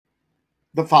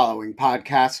The following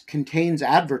podcast contains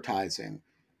advertising.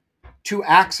 To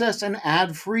access an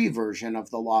ad-free version of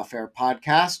the Lawfare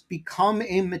podcast, become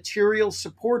a material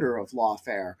supporter of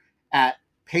Lawfare at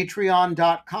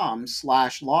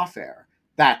patreon.com/lawfare.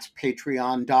 That's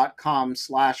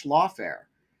patreon.com/lawfare.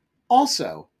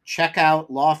 Also, check out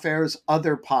Lawfare's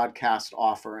other podcast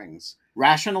offerings: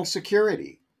 Rational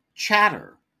Security,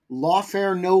 Chatter,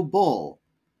 Lawfare No Bull,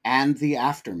 and The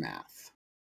Aftermath.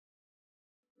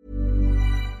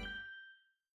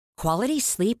 Quality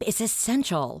sleep is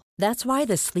essential. That's why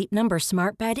the Sleep Number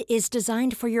Smart Bed is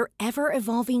designed for your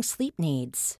ever-evolving sleep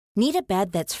needs. Need a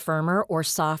bed that's firmer or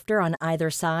softer on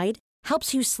either side?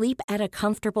 Helps you sleep at a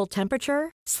comfortable temperature?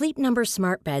 Sleep Number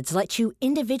Smart Beds let you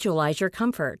individualize your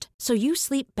comfort so you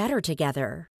sleep better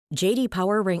together. J.D.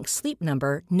 Power ranks Sleep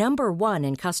Number number 1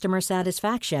 in customer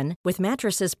satisfaction with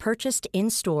mattresses purchased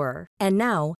in-store. And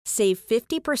now, save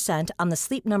 50% on the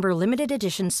Sleep Number Limited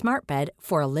Edition Smart Bed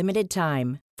for a limited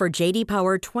time. For J.D.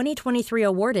 Power 2023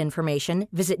 award information,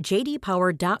 visit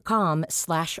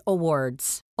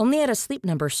jdpower.com/awards. Only at a Sleep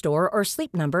Number store or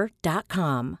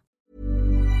sleepnumber.com.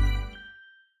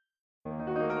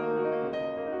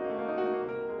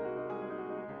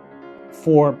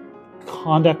 For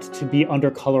conduct to be under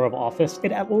color of office,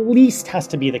 it at least has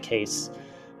to be the case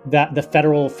that the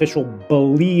federal official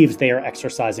believes they are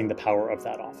exercising the power of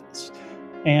that office.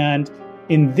 And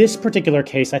in this particular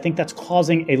case, I think that's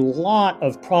causing a lot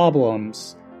of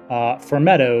problems for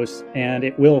Meadows, and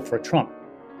it will for Trump.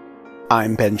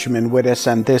 I'm Benjamin Wittes,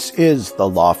 and this is the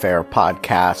Lawfare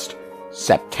Podcast,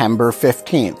 September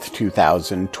 15th,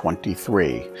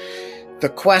 2023. The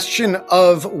question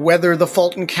of whether the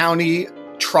Fulton County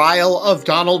trial of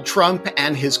Donald Trump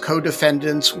and his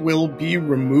co-defendants will be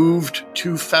removed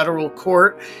to federal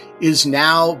court is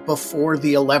now before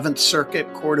the 11th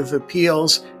Circuit Court of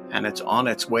Appeals, and it's on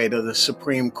its way to the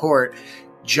Supreme Court.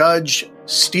 Judge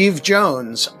Steve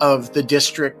Jones of the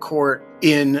District Court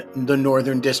in the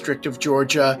Northern District of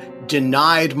Georgia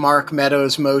denied Mark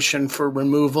Meadows' motion for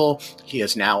removal. He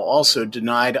has now also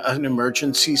denied an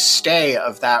emergency stay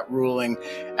of that ruling.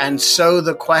 And so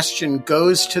the question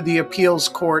goes to the appeals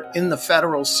court in the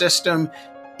federal system,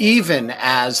 even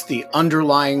as the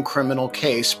underlying criminal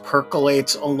case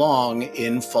percolates along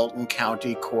in Fulton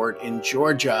County Court in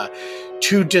Georgia.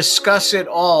 To discuss it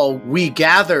all, we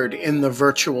gathered in the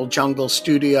virtual jungle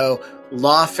studio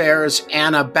Lawfare's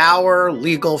Anna Bower,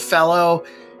 legal fellow,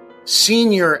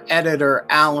 senior editor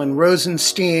Alan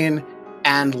Rosenstein,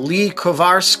 and Lee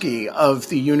Kowarski of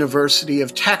the University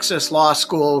of Texas Law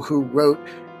School, who wrote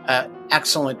an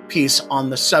excellent piece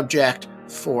on the subject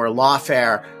for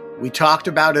Lawfare. We talked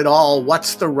about it all.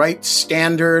 What's the right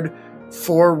standard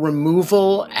for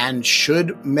removal, and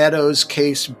should Meadows'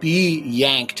 case be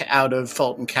yanked out of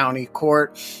Fulton County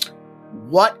Court?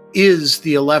 What is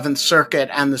the 11th Circuit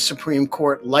and the Supreme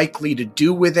Court likely to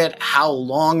do with it? How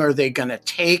long are they going to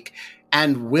take?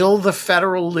 And will the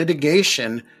federal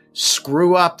litigation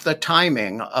screw up the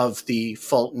timing of the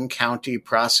Fulton County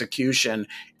prosecution?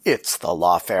 It's the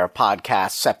Lawfare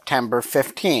Podcast, September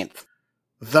 15th.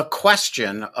 The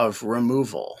question of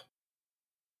removal.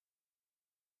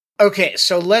 Okay,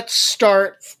 so let's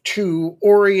start to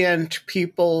orient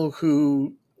people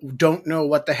who don't know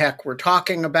what the heck we're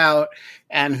talking about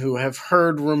and who have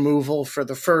heard removal for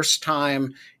the first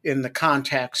time in the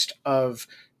context of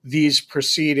these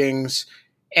proceedings.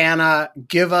 Anna,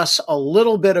 give us a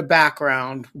little bit of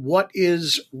background. What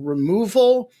is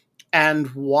removal, and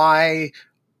why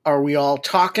are we all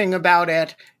talking about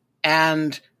it?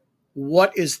 And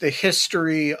what is the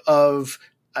history of,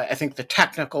 I think the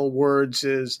technical words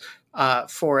is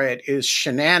for it is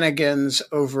shenanigans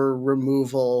over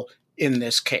removal in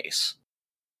this case?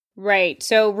 Right.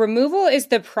 So removal is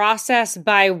the process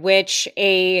by which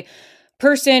a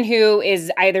person who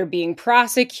is either being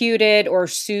prosecuted or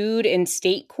sued in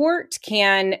state court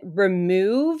can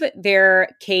remove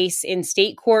their case in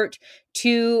state court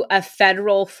to a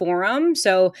federal forum.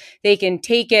 So they can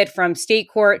take it from state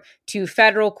court to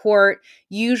federal court.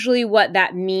 Usually what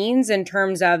that means in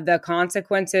terms of the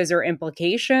consequences or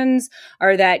implications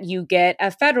are that you get a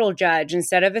federal judge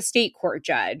instead of a state court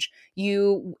judge.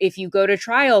 If you go to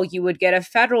trial, you would get a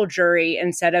federal jury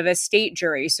instead of a state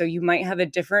jury. So you might have a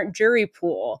different jury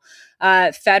pool.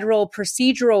 Federal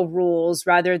procedural rules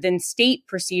rather than state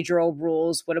procedural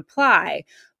rules would apply.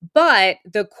 But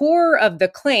the core of the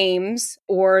claims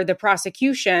or the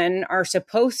prosecution are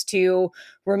supposed to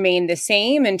remain the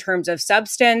same in terms of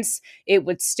substance. It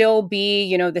would still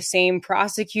be, the same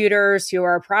prosecutors who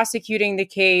are prosecuting the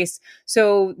case.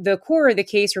 So the core of the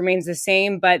case remains the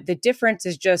same, but the difference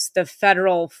is just the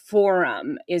federal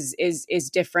forum is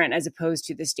different as opposed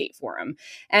to the state forum.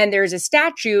 And there's a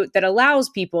statute that allows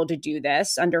people to do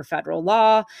this under federal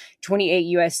law,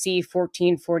 28 USC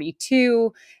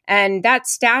 1442. And that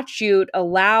statute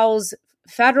allows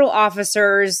federal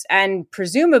officers and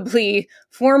presumably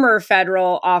former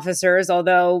federal officers,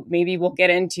 although maybe we'll get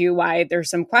into why there's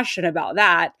some question about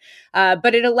that.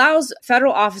 But it allows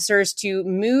federal officers to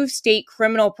move state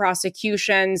criminal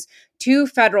prosecutions to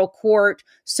federal court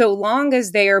so long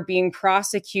as they are being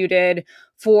prosecuted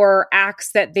for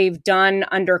acts that they've done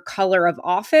under color of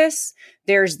office.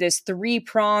 There's this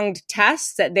three-pronged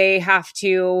test that they have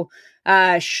to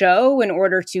show in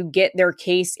order to get their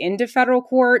case into federal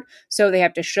court. So they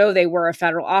have to show they were a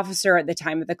federal officer at the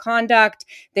time of the conduct.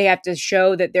 They have to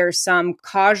show that there's some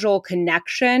causal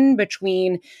connection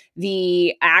between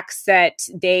the acts that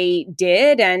they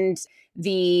did and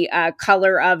the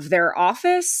color of their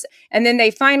office. And then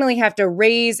they finally have to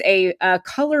raise a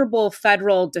colorable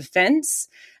federal defense.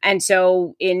 And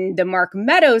so in the Mark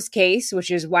Meadows case, which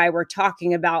is why we're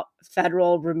talking about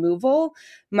federal removal,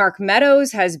 Mark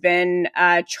Meadows has been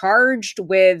charged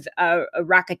with a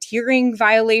racketeering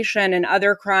violation and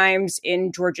other crimes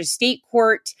in Georgia state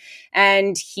court.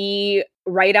 And he,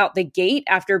 right out the gate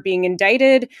after being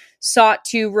indicted, sought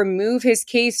to remove his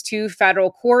case to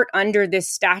federal court under this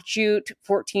statute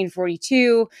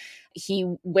 1442.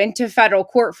 He went to federal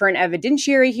court for an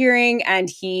evidentiary hearing and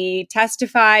he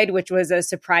testified, which was a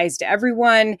surprise to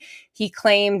everyone. He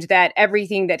claimed that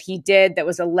everything that he did that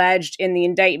was alleged in the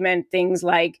indictment, things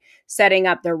like setting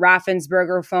up the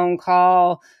Raffensperger phone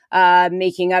call,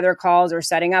 making other calls or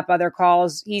setting up other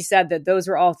calls, he said that those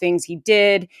were all things he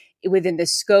did within the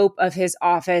scope of his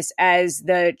office as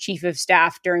the chief of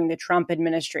staff during the Trump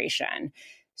administration.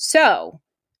 So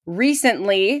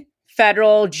recently,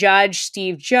 federal judge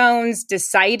Steve Jones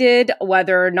decided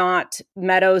whether or not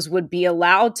Meadows would be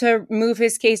allowed to move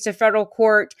his case to federal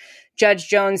court. Judge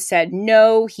Jones said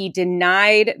no. He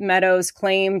denied Meadows'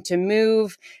 claim to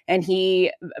move, and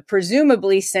he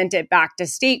presumably sent it back to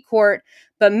state court.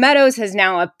 But Meadows has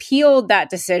now appealed that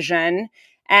decision.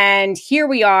 And here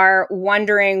we are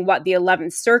wondering what the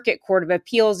 11th Circuit Court of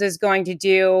Appeals is going to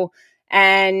do.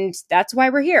 And that's why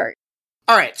we're here.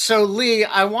 All right. So, Lee,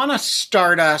 I want to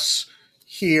start us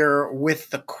here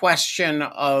with the question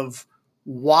of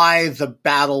why the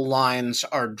battle lines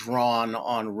are drawn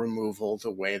on removal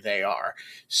the way they are.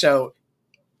 So,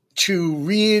 to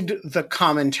read the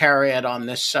commentariat on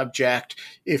this subject,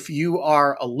 if you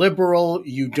are a liberal,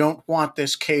 you don't want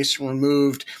this case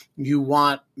removed, you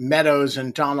want Meadows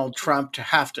and Donald Trump to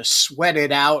have to sweat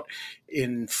it out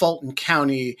in Fulton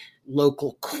County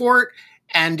local court,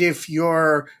 and if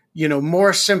you're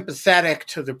more sympathetic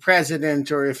to the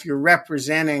president, or if you're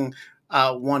representing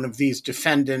one of these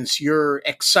defendants, you're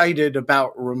excited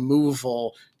about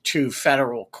removal to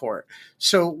federal court.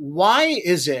 So why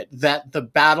is it that the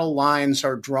battle lines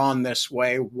are drawn this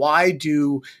way? Why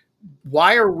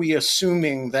are we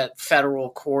assuming that federal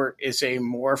court is a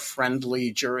more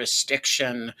friendly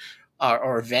jurisdiction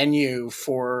or venue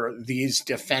for these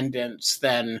defendants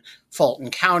than Fulton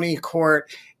County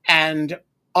Court? And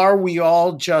are we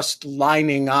all just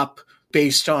lining up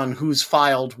based on who's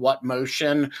filed what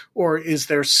motion, or is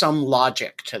there some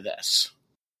logic to this?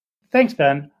 Thanks,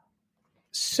 Ben.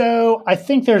 So I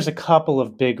think there's a couple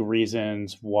of big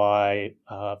reasons why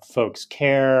folks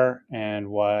care and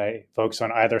why folks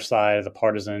on either side of the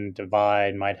partisan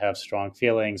divide might have strong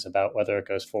feelings about whether it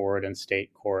goes forward in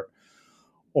state court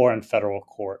or in federal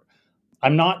court.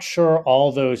 I'm not sure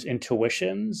all those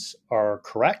intuitions are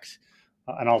correct,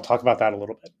 and I'll talk about that a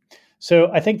little bit. So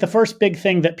I think the first big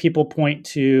thing that people point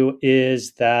to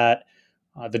is that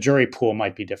the jury pool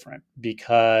might be different,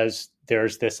 because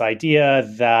there's this idea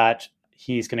that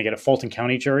he's going to get a Fulton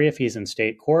County jury if he's in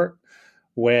state court,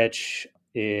 which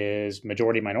is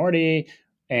majority-minority.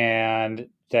 And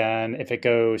then if it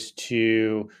goes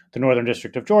to the Northern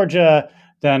District of Georgia,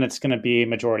 then it's going to be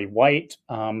majority white.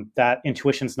 That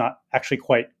intuition's not actually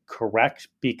quite correct,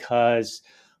 because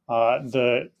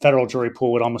the federal jury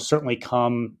pool would almost certainly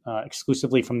come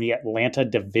exclusively from the Atlanta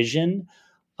division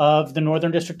of the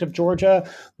Northern District of Georgia,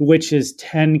 which is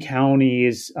 10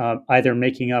 counties either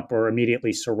making up or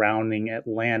immediately surrounding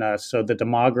Atlanta. So the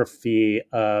demography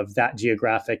of that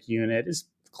geographic unit is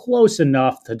close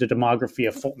enough to the demography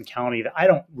of Fulton County that I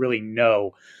don't really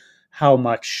know how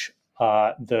much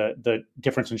the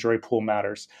difference in jury pool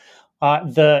matters.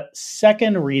 The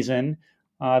second reason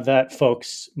that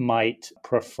folks might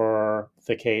prefer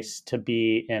the case to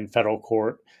be in federal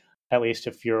court, at least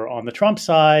if you're on the Trump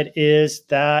side, is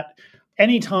that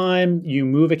anytime you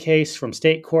move a case from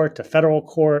state court to federal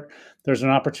court, there's an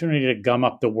opportunity to gum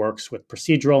up the works with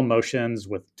procedural motions,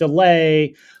 with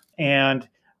delay, and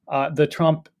the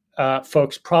Trump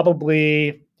folks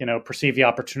probably, perceive the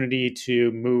opportunity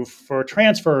to move for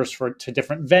transfers to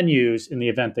different venues in the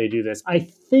event they do this. I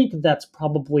think that's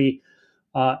probably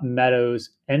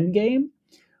Meadows' endgame.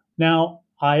 Now,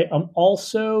 I am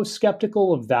also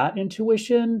skeptical of that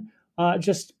intuition,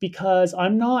 just because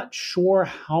I'm not sure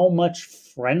how much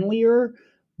friendlier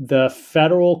the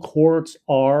federal courts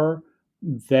are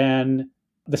than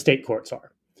the state courts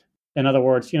are. In other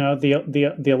words, the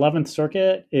 11th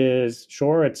Circuit is,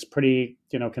 sure, it's pretty,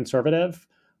 conservative,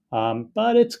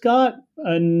 but it's got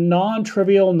a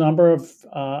non-trivial number of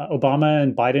Obama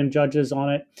and Biden judges on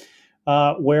it.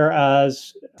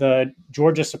 Whereas the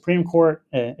Georgia Supreme Court,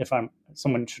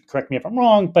 someone should correct me if I'm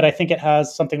wrong, but I think it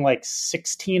has something like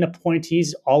 16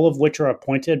 appointees, all of which are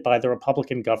appointed by the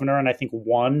Republican governor. And I think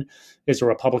one is a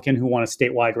Republican who won a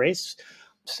statewide race.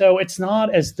 So it's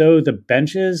not as though the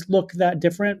benches look that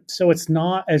different. So it's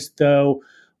not as though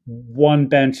one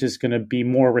bench is going to be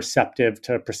more receptive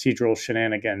to procedural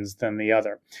shenanigans than the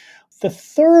other. The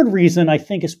third reason I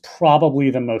think is probably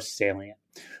the most salient,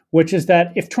 which is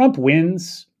that if Trump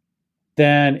wins,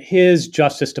 then his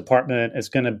Justice Department is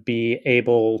going to be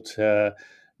able to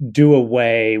do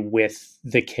away with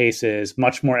the cases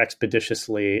much more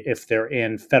expeditiously if they're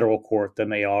in federal court than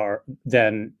they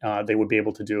would be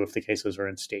able to do if the cases are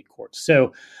in state court.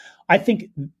 So I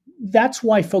think that's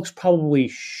why folks probably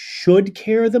should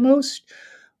care the most.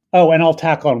 Oh, and I'll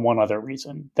tack on one other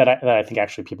reason that I think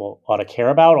actually people ought to care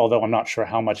about, although I'm not sure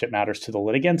how much it matters to the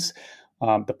litigants.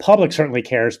 The public certainly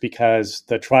cares because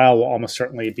the trial will almost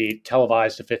certainly be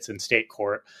televised if it's in state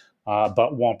court,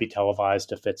 but won't be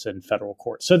televised if it's in federal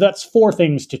court. So that's four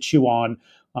things to chew on,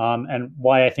 and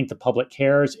why I think the public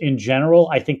cares. In general,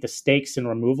 I think the stakes in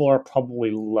removal are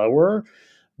probably lower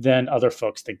than other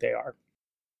folks think they are.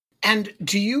 And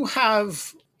do you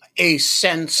have a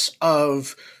sense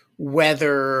of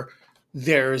whether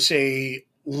there's a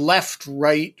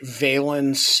left-right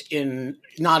valence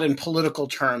not in political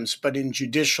terms, but in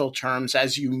judicial terms,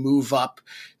 as you move up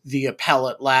the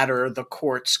appellate ladder, the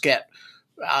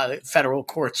federal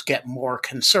courts get more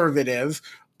conservative.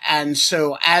 And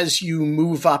so as you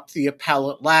move up the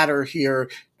appellate ladder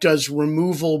here, does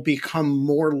removal become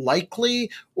more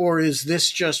likely, or is this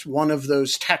just one of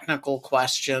those technical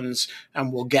questions,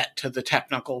 and we'll get to the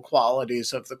technical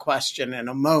qualities of the question in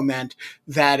a moment,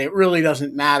 that it really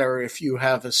doesn't matter if you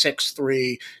have a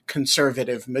 6-3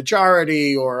 conservative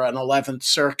majority or an 11th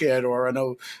Circuit or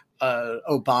an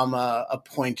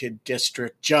Obama-appointed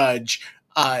district judge,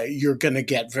 you're going to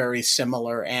get very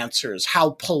similar answers?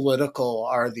 How political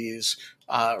are these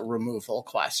removal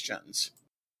questions?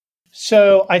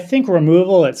 So I think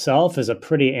removal itself is a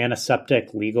pretty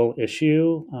antiseptic legal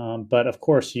issue, but of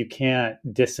course you can't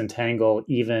disentangle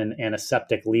even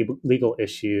antiseptic legal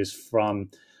issues from,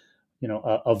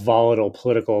 a volatile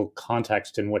political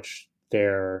context in which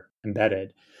they're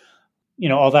embedded.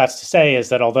 All that's to say is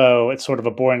that although it's sort of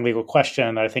a boring legal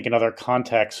question that I think in other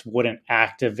contexts wouldn't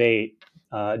activate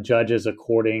judges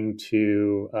according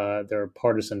to their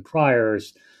partisan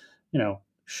priors,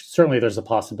 certainly there's a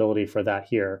possibility for that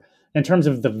here. In terms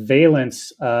of the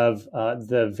valence of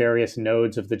the various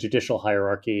nodes of the judicial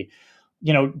hierarchy,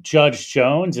 Judge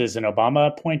Jones is an Obama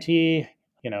appointee.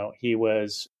 He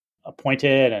was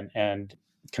appointed and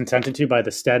consented to by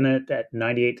the Senate at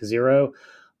 98-0.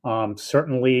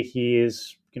 Certainly, he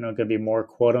is going to be more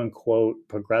quote unquote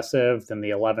progressive than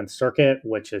the 11th Circuit,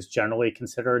 which is generally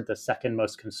considered the second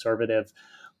most conservative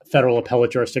federal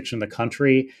appellate jurisdiction in the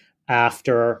country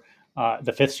after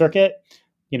the Fifth Circuit.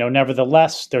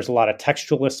 Nevertheless, there's a lot of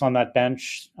textualists on that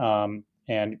bench,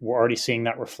 and we're already seeing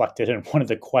that reflected in one of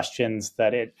the questions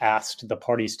that it asked the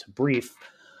parties to brief.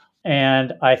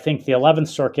 And I think the 11th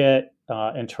Circuit,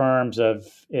 in terms of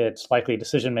its likely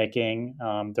decision-making,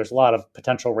 there's a lot of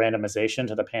potential randomization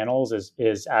to the panels,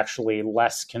 is actually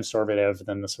less conservative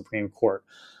than the Supreme Court.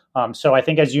 So I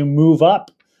think as you move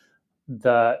up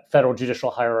the federal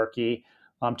judicial hierarchy,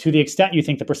 to the extent you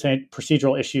think the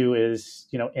procedural issue is,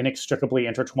 inextricably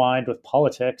intertwined with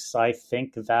politics, I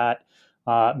think that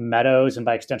Meadows and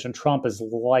by extension Trump is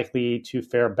likely to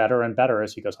fare better and better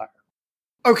as he goes higher.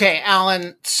 Okay,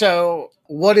 Alan. So,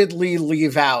 what did Lee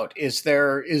leave out? Is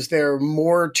there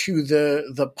more to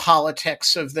the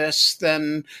politics of this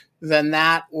than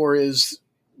that, or is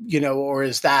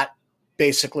that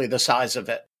basically the size of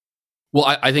it? Well,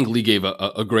 I think Lee gave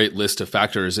a great list of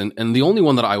factors. And the only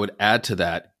one that I would add to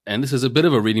that, and this is a bit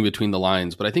of a reading between the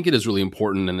lines, but I think it is really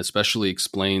important and especially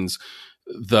explains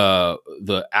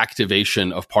the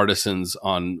activation of partisans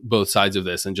on both sides of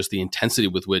this and just the intensity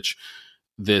with which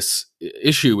this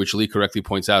issue, which Lee correctly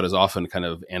points out, is often kind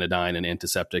of anodyne and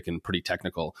antiseptic and pretty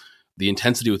technical. The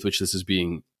intensity with which this is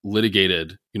being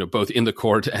litigated, both in the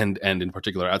court and in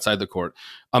particular outside the court,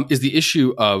 is the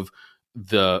issue of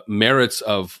the merits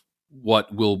of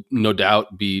what will no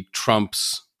doubt be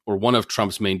Trump's or one of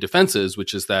Trump's main defenses,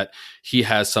 which is that he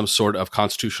has some sort of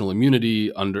constitutional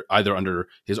immunity either under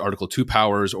his Article 2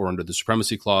 powers or under the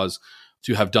Supremacy Clause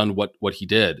to have done what he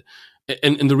did.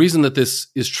 And the reason that this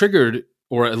is triggered,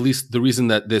 or at least the reason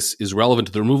that this is relevant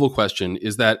to the removal question,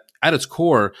 is that at its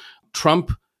core,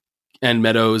 Trump and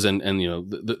Meadows and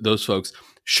those folks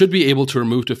should be able to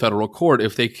remove to federal court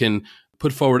if they can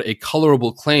put forward a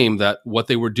colorable claim that what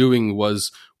they were doing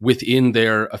was within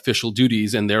their official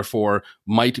duties and therefore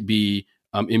might be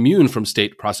immune from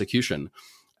state prosecution.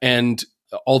 And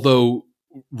although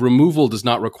removal does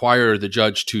not require the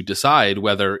judge to decide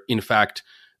whether, in fact,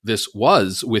 this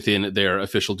was within their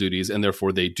official duties and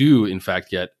therefore they do, in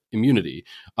fact, get immunity,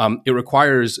 it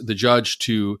requires the judge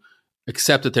to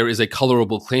accept that there is a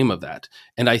colorable claim of that.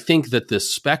 And I think that the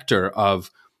specter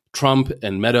of Trump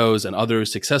and Meadows and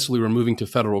others successfully removing to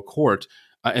federal court,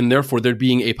 and therefore there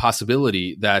being a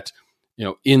possibility that,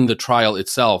 in the trial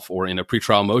itself or in a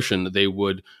pretrial motion, they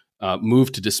would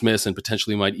move to dismiss and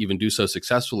potentially might even do so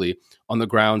successfully on the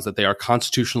grounds that they are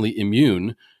constitutionally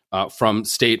immune from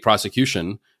state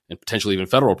prosecution and potentially even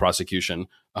federal prosecution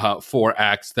for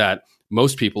acts that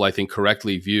most people, I think,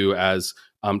 correctly view as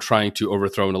trying to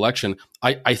overthrow an election.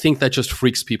 I think that just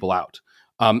freaks people out.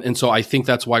 And so I think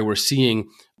that's why we're seeing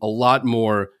a lot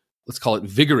more, let's call it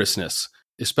vigorousness,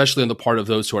 especially on the part of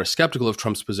those who are skeptical of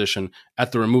Trump's position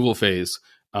at the removal phase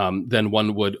than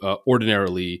one would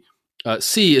ordinarily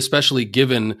see, especially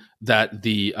given that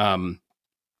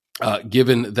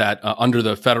under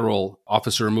the federal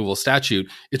officer removal statute,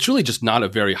 it's really just not a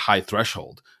very high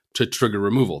threshold to trigger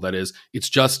removal. That is, it's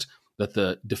just that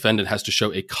the defendant has to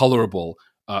show a colorable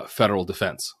federal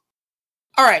defense.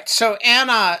 All right. So,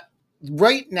 Anna,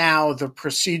 right now, the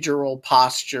procedural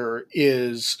posture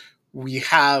is we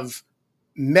have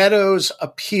Meadows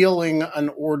appealing an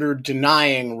order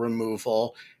denying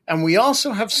removal, and we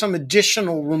also have some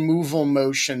additional removal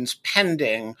motions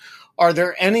pending. Are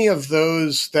there any of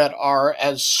those that are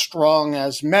as strong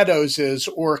as Meadows is,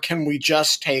 or can we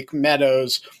just take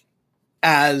Meadows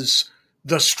as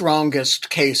the strongest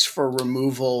case for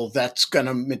removal that's going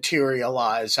to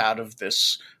materialize out of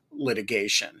this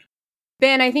litigation?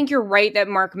 Ben, I think you're right that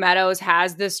Mark Meadows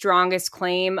has the strongest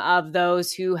claim of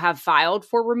those who have filed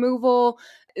for removal.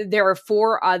 There are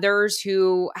 4 others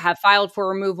who have filed for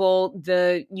removal.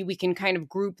 We can kind of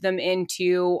group them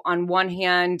into, on one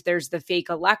hand, there's the fake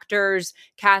electors,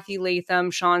 Kathy Latham,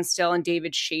 Sean Still, and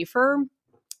David Schaefer.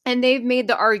 And they've made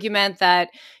the argument that,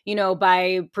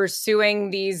 by pursuing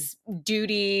these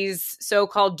duties,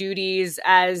 so-called duties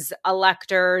as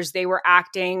electors, they were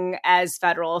acting as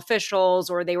federal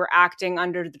officials or they were acting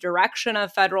under the direction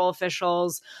of federal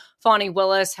officials. Fani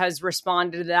Willis has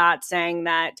responded to that, saying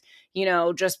that,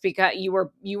 just because you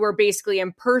were basically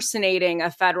impersonating a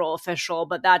federal official,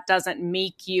 but that doesn't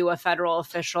make you a federal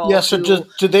official. Yeah, so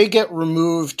do they get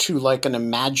removed to like an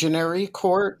imaginary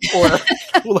court? Or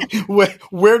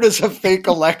where does a fake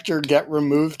elector get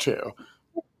removed to?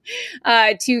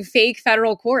 To fake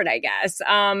federal court, I guess.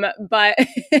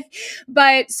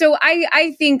 But so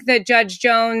I think that Judge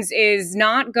Jones is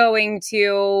not going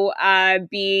to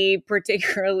be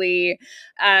particularly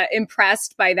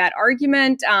impressed by that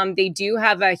argument. They do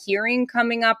have a hearing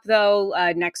coming up, though,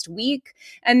 next week.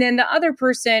 And then the other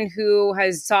person who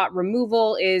has sought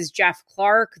removal is Jeff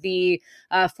Clark, the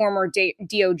former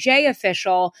DOJ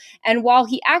official. And while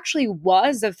he actually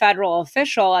was a federal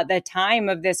official at the time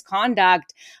of this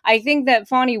conduct, I think that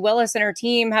Fani Willis and her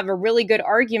team have a really good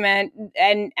argument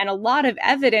and a lot of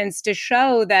evidence to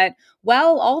show that,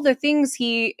 well, all the things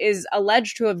he is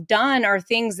alleged to have done are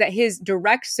things that his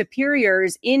direct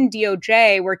superiors in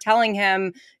DOJ were telling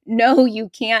him, no, you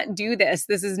can't do this.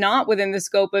 This is not within the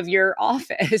scope of your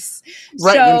office.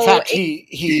 Right. So, in fact,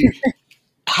 he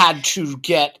had to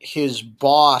get his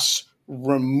boss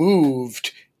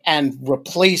removed and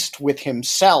replaced with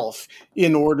himself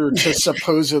in order to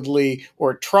supposedly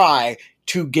or try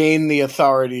to gain the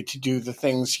authority to do the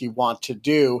things he wants to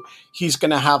do. He's going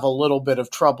to have a little bit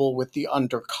of trouble with the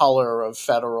undercolor of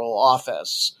federal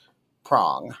office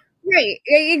prong. Right,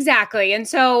 exactly. And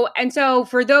so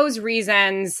for those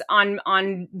reasons,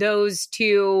 on those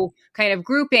two kind of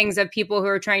groupings of people who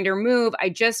are trying to remove, I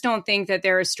just don't think that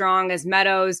they're as strong as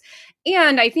Meadows.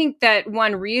 And I think that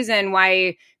one reason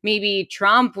why maybe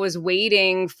Trump was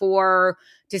waiting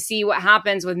to see what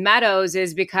happens with Meadows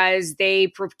is because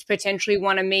they potentially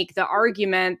want to make the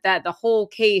argument that the whole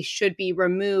case should be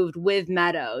removed with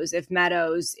Meadows if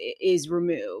Meadows is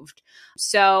removed.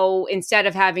 So instead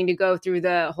of having to go through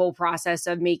the whole process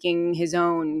of making his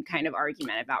own kind of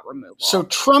argument about removal. So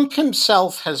Trump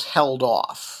himself has held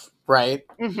off, right?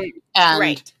 Mm-hmm. And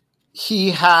right.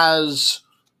 He has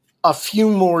a few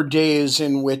more days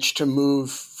in which to move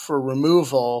for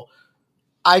removal.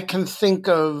 I can think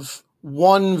of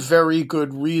one very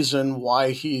good reason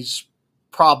why he's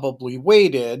probably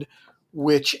waited,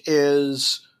 which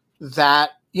is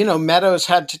that, Meadows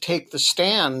had to take the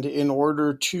stand in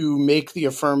order to make the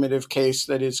affirmative case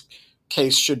that his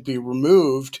case should be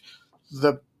removed.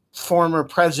 The former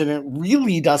president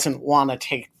really doesn't want to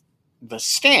take the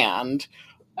stand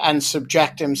and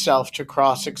subject himself to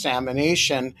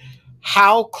cross-examination.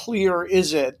 How clear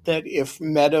is it that if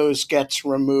Meadows gets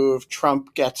removed,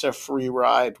 Trump gets a free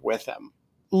ride with him?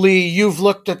 Lee, you've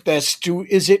looked at this.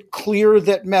 Is it clear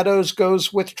that Meadows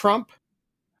goes with Trump?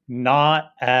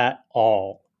 Not at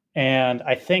all. And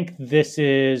I think this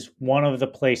is one of the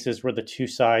places where the two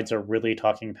sides are really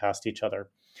talking past each other.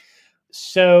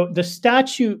 So the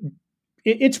statute,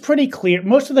 it's pretty clear.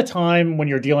 Most of the time when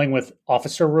you're dealing with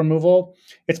officer removal,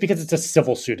 it's because it's a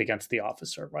civil suit against the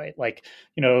officer, right? Like,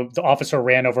 the officer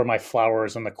ran over my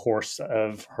flowers in the course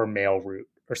of her mail route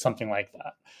or something like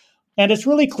that. And it's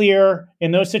really clear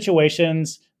in those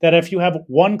situations that if you have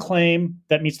one claim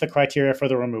that meets the criteria for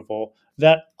the removal,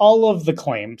 that all of the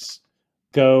claims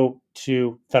go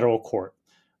to federal court.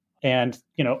 And,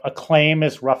 a claim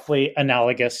is roughly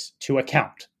analogous to a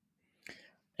count.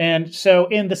 And so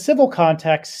in the civil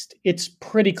context, it's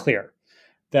pretty clear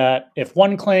that if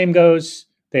one claim goes,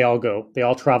 they all go. They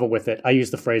all travel with it. I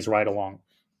use the phrase ride along.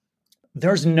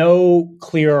 There's no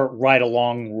clear ride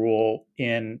along rule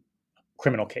in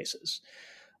criminal cases.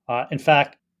 In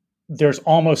fact, there's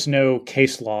almost no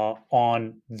case law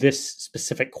on this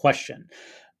specific question.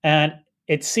 And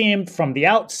it seemed from the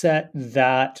outset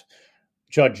that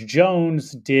Judge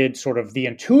Jones did sort of the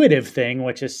intuitive thing,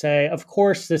 which is say, of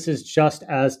course, this is just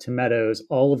as to Meadows.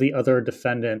 All of the other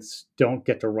defendants don't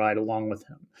get to ride along with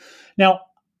him. Now,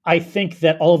 I think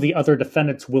that all of the other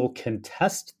defendants will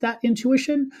contest that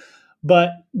intuition,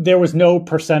 but there was no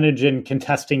percentage in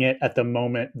contesting it at the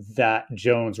moment that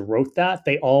Jones wrote that.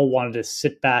 They all wanted to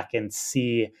sit back and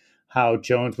see how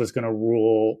Jones was going to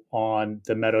rule on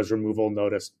the Meadows removal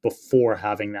notice before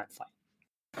having that fight.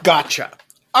 Gotcha.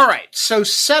 All right, so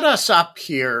set us up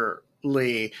here,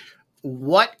 Lee.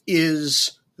 What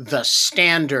is the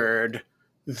standard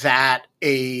that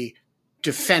a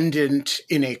defendant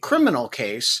in a criminal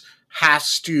case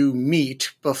has to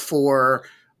meet before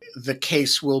the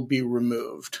case will be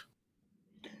removed?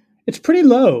 It's pretty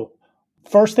low.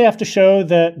 First, they have to show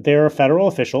that they're a federal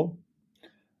official.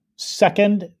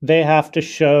 Second, they have to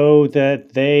show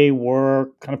that they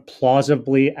were kind of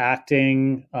plausibly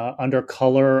acting under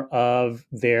color of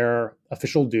their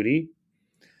official duty.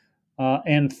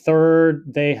 And third,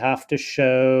 they have to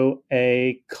show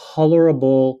a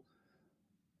colorable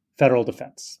federal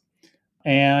defense.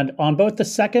 And on both the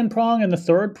second prong and the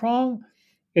third prong,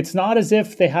 it's not as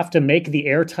if they have to make the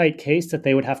airtight case that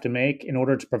they would have to make in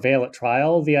order to prevail at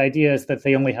trial. The idea is that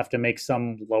they only have to make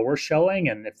some lower showing.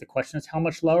 And if the question is how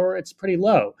much lower, it's pretty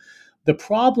low. The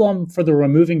problem for the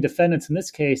removing defendants in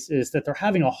this case is that they're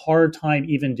having a hard time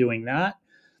even doing that.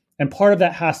 And part of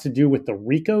that has to do with the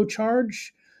RICO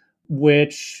charge,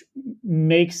 which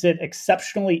makes it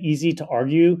exceptionally easy to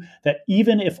argue that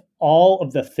even if all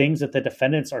of the things that the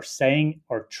defendants are saying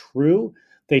are true,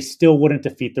 they still wouldn't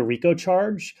defeat the RICO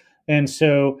charge. And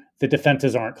so the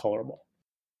defenses aren't colorable.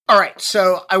 All right.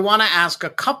 So I want to ask a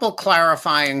couple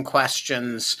clarifying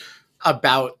questions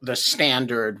about the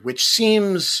standard, which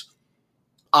seems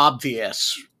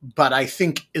obvious, but I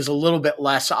think is a little bit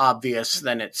less obvious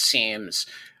than it seems,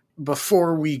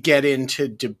 before we get into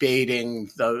debating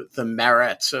the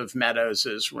merits of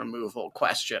Meadows's removal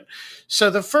question. So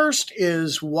the first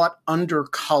is what under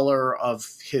color of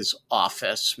his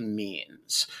office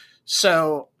means.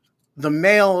 So the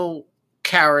mail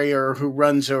carrier who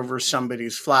runs over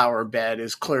somebody's flower bed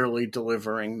is clearly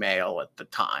delivering mail at the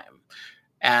time.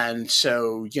 And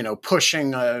so,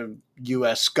 pushing a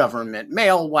U.S. government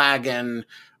mail wagon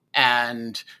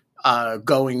and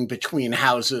going between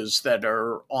houses that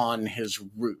are on his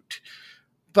route.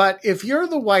 But if you're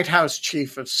the White House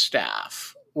chief of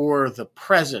staff, or the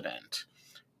president,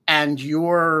 and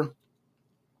you're,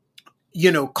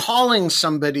 calling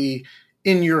somebody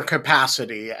in your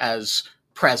capacity as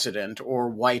president or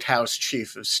White House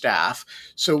chief of staff.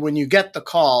 So when you get the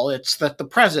call, it's that the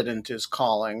president is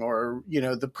calling, or,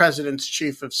 the president's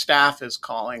chief of staff is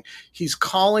calling. He's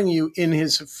calling you in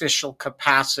his official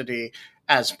capacity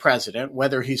as president,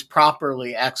 whether he's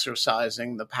properly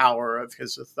exercising the power of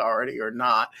his authority or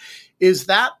not. Is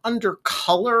that under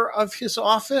color of his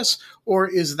office, or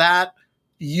is that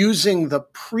using the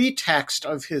pretext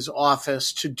of his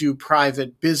office to do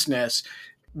private business?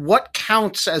 What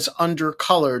counts as under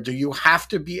color? Do you have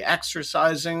to be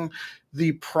exercising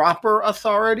the proper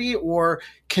authority, or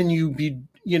can you be,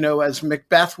 as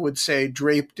Macbeth would say,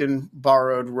 draped in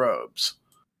borrowed robes?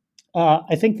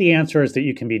 I think the answer is that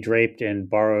you can be draped in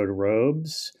borrowed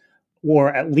robes,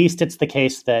 or at least it's the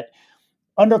case that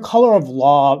under color of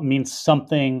law means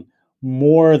something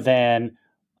more than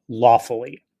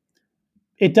lawfully.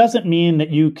 It doesn't mean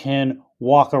that you can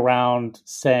walk around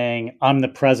saying, I'm the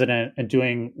president and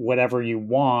doing whatever you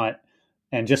want.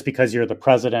 And just because you're the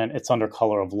president, it's under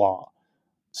color of law.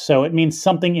 So it means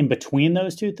something in between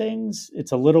those two things.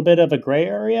 It's a little bit of a gray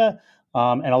area.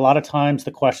 And a lot of times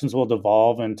the questions will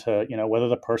devolve into, whether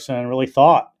the person really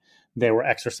thought they were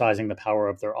exercising the power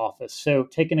of their office. So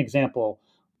take an example,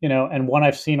 and one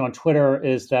I've seen on Twitter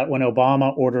is that when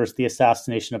Obama orders the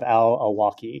assassination of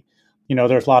al-Awlaki,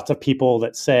 there's lots of people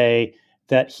that say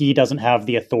that he doesn't have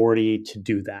the authority to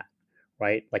do that,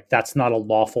 right? Like that's not a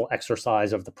lawful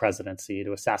exercise of the presidency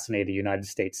to assassinate a United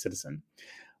States citizen.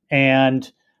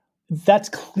 And that's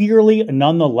clearly,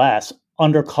 nonetheless,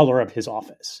 under color of his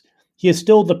office. He is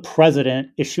still the president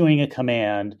issuing a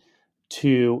command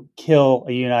to kill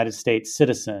a United States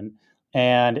citizen.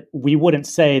 And we wouldn't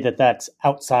say that that's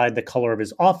outside the color of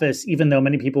his office, even though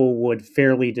many people would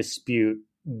fairly dispute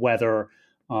whether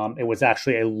it was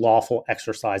actually a lawful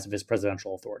exercise of his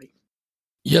presidential authority.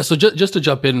 Yeah, so just to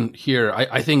jump in here,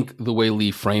 I think the way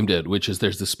Lee framed it, which is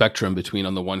there's the spectrum between,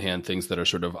 on the one hand, things that are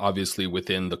sort of obviously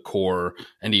within the core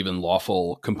and even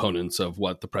lawful components of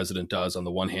what the president does on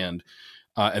the one hand,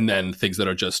 and then things that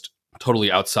are just totally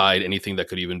outside anything that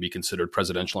could even be considered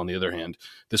presidential on the other hand.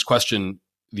 This question,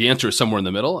 the answer is somewhere in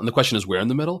the middle, and the question is where in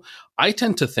the middle? I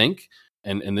tend to think,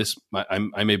 and this,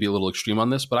 I may be a little extreme on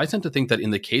this, but I tend to think that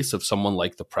in the case of someone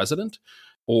like the president,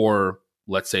 or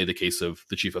let's say the case of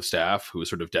the chief of staff, who is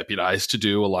sort of deputized to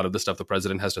do a lot of the stuff the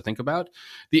president has to think about,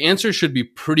 the answer should be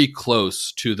pretty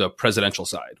close to the presidential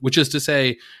side, which is to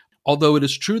say, although it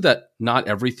is true that not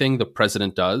everything the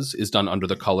president does is done under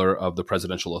the color of the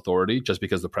presidential authority, just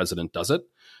because the president does it,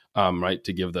 right?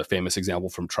 To give the famous example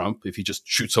from Trump, if he just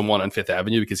shoots someone on Fifth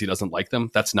Avenue because he doesn't like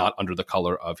them, that's not under the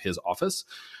color of his office.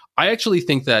 I actually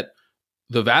think that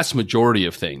the vast majority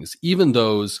of things, even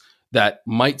those that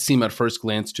might seem at first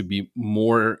glance to be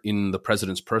more in the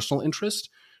president's personal interest,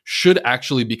 should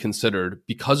actually be considered,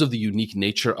 because of the unique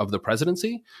nature of the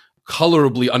presidency,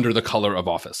 colorably under the color of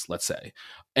office, let's say.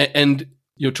 And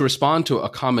to respond to a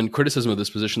common criticism of this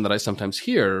position that I sometimes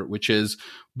hear, which is,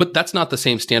 but that's not the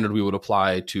same standard we would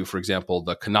apply to, for example,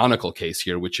 the canonical case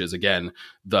here, which is, again,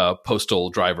 the postal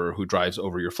driver who drives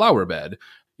over your flower bed.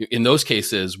 In those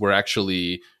cases, we're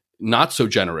actually not so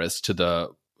generous to the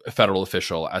federal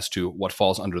official as to what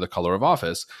falls under the color of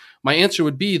office. My answer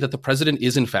would be that the president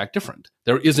is in fact different.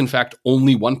 There is in fact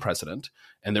only one president,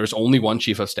 and there's only one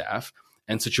chief of staff,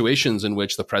 and situations in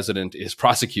which the president is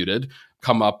prosecuted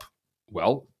come up,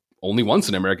 well, only once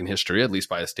in American history, at least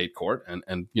by a state court,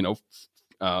 and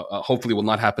hopefully will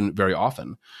not happen very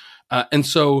often. And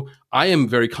so I am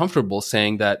very comfortable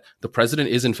saying that the president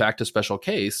is in fact a special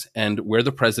case, and where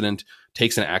the president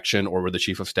takes an action, or where the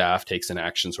chief of staff takes an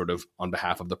action sort of on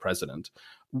behalf of the president,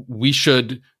 we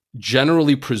should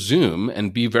generally presume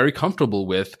and be very comfortable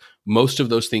with most of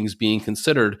those things being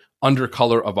considered under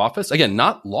color of office. Again,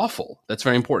 not lawful. That's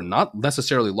very important. Not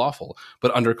necessarily lawful,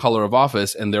 but under color of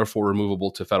office, and therefore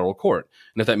removable to federal court.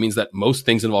 And if that means that most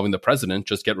things involving the president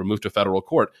just get removed to federal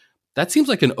court, that seems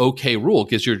like an okay rule,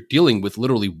 because you're dealing with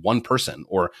literally one person,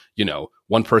 or,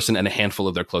 one person and a handful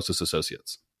of their closest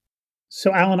associates.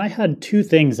 So, Alan, I had two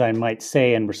things I might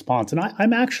say in response, and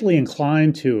I'm actually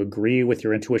inclined to agree with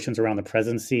your intuitions around the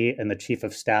presidency and the chief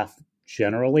of staff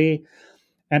generally.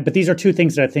 But these are two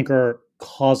things that I think are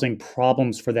causing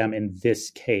problems for them in this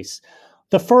case.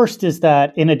 The first is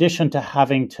that in addition to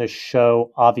having to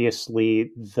show,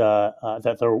 obviously,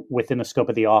 that they're within the scope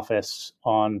of the office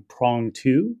on prong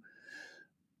 2,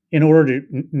 in order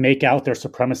to make out their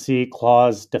supremacy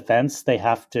clause defense, they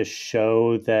have to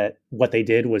show that what they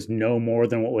did was no more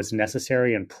than what was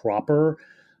necessary and proper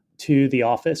to the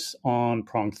office on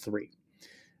prong 3.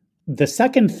 The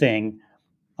second thing,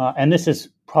 and this is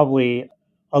probably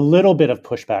a little bit of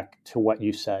pushback to what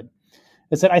you said,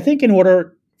 is that I think in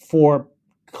order for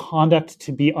conduct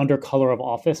to be under color of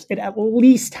office, it at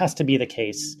least has to be the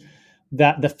case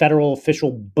that the federal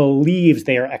official believes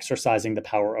they are exercising the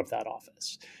power of that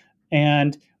office.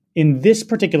 And in this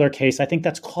particular case, I think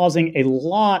that's causing a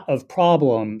lot of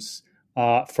problems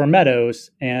for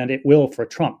Meadows, and it will for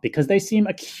Trump, because they seem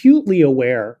acutely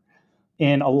aware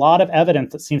in a lot of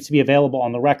evidence that seems to be available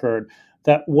on the record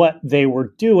that what they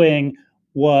were doing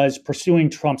was pursuing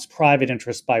Trump's private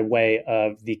interest by way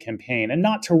of the campaign, and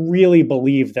not to really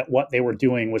believe that what they were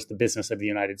doing was the business of the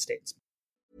United States.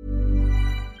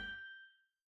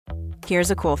 Here's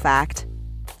a cool fact.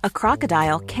 A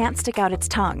crocodile can't stick out its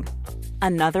tongue.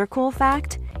 Another cool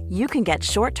fact, you can get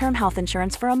short-term health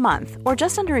insurance for a month or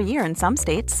just under a year in some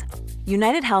states.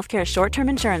 United Healthcare short-term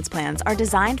insurance plans are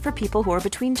designed for people who are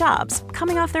between jobs,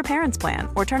 coming off their parents' plan,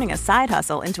 or turning a side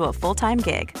hustle into a full-time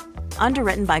gig.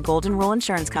 Underwritten by Golden Rule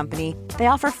Insurance Company, they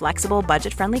offer flexible,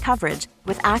 budget-friendly coverage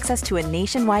with access to a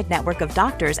nationwide network of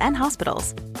doctors and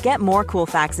hospitals. Get more cool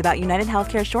facts about United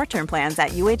Healthcare short-term plans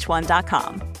at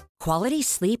uh1.com. Quality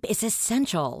sleep is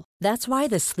essential. That's why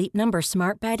the Sleep Number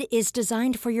Smart Bed is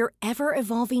designed for your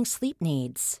ever-evolving sleep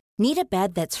needs. Need a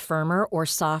bed that's firmer or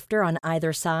softer on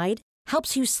either side?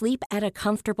 Helps you sleep at a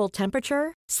comfortable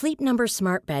temperature? Sleep Number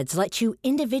Smart Beds let you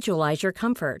individualize your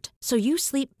comfort, so you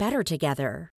sleep better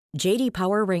together. J.D.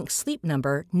 Power ranks Sleep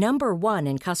Number number 1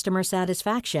 in customer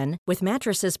satisfaction with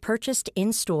mattresses purchased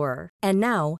in-store. And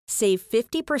now, save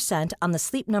 50% on the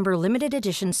Sleep Number Limited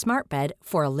Edition Smart Bed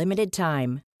for a limited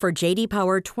time. For J.D.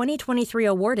 Power 2023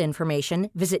 award information,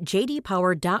 visit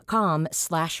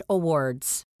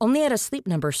jdpower.com/awards. Only at a Sleep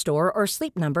Number store or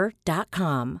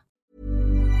sleepnumber.com.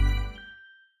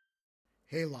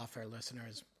 Hey, Lawfare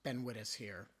listeners, Ben Wittes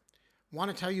here. Want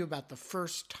to tell you about the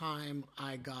first time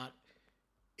I got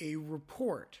a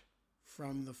report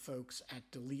from the folks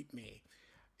at Delete Me.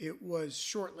 It was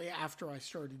shortly after I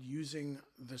started using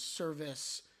the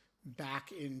service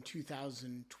back in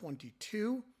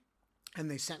 2022, and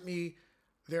they sent me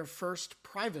their first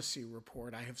privacy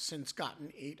report. I have since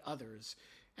gotten 8 others,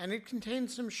 and it contained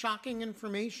some shocking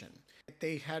information.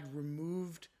 They had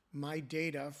removed my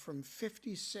data from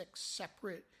 56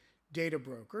 separate data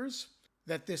brokers,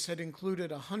 that this had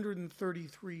included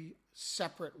 133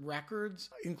 separate records,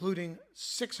 including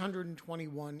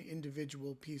 621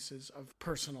 individual pieces of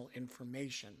personal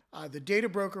information. The data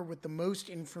broker with the most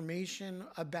information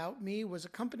about me was a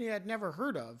company I'd never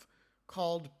heard of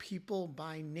called People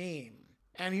by Name.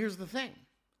 And here's the thing.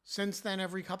 Since then,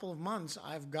 every couple of months,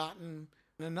 I've gotten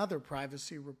another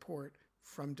privacy report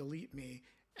from Delete Me,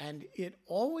 and it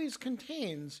always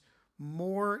contains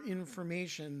more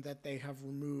information that they have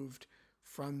removed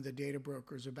from the data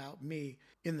brokers about me.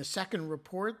 In the second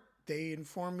report, they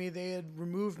informed me they had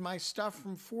removed my stuff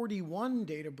from 41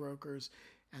 data brokers,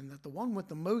 and that the one with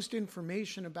the most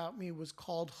information about me was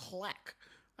called HLEC.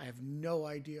 I have no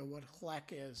idea what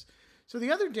HLEC is. So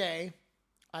the other day,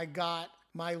 I got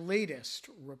my latest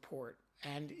report,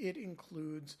 and it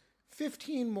includes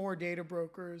 15 more data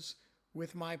brokers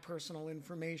with my personal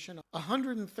information,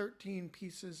 113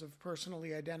 pieces of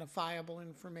personally identifiable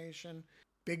information.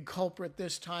 Big culprit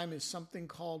this time is something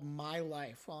called My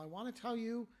Life. Well, I want to tell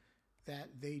you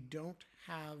that they don't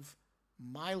have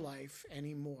My Life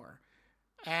anymore.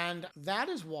 And that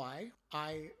is why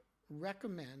I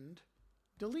recommend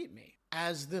Delete Me.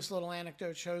 As this little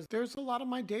anecdote shows, there's a lot of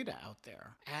my data out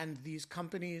there, and these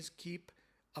companies keep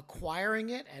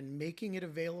acquiring it and making it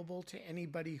available to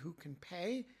anybody who can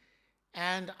pay.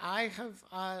 And I have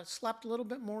slept a little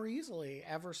bit more easily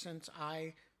ever since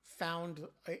I found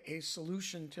a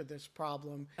solution to this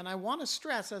problem. And I want to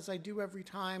stress, as I do every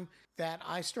time, that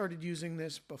I started using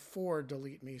this before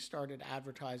Delete Me started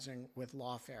advertising with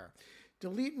Lawfare.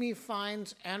 Delete Me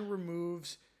finds and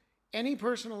removes any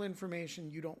personal information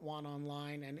you don't want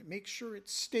online, and it makes sure it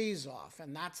stays off.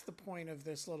 And that's the point of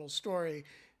this little story,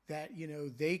 that, you know,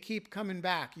 they keep coming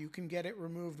back. You can get it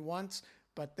removed once,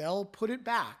 but they'll put it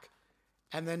back,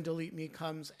 and then Delete Me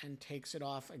comes and takes it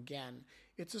off again.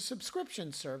 It's a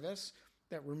subscription service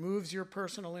that removes your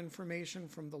personal information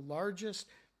from the largest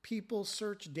people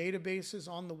search databases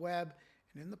on the web,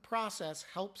 and in the process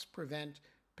helps prevent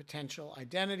potential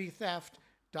identity theft,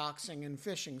 doxing, and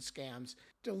phishing scams.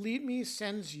 Delete Me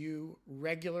sends you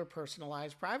regular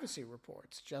personalized privacy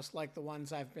reports, just like the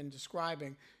ones I've been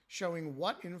describing, showing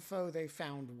what info they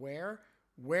found where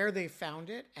they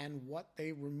found it, and what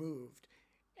they removed.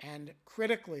 And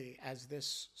critically, as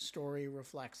this story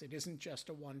reflects, it isn't just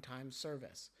a one-time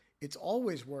service. It's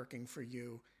always working for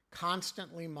you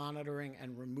constantly monitoring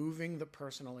and removing the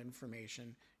personal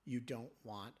information you don't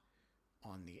want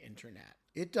on the internet.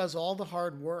 It does all the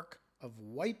hard work of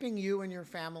wiping you and your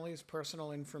family's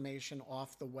personal information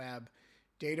off the web.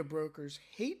 Data brokers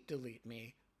hate Delete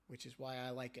Me, which is why I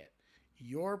like it.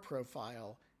 Your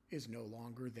profile is no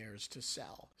longer theirs to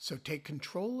sell. So take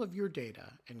control of your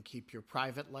data and keep your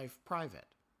private life private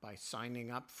by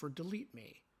signing up for Delete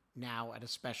Me, now at a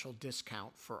special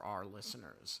discount for our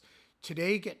listeners.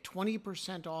 Today, get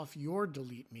 20% off your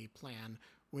Delete Me plan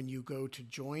when you go to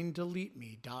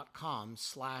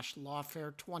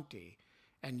joindeleteme.com/lawfare20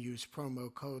 and use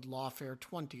promo code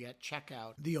lawfare20 at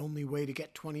checkout. The only way to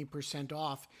get 20%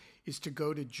 off is to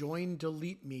go to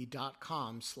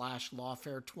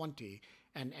joindeleteme.com/lawfare20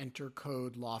 and enter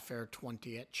code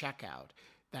lawfare20 at checkout.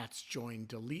 That's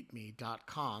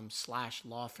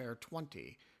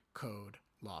joindeleteme.com/lawfare20, code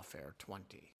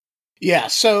lawfare20. Yeah,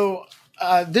 so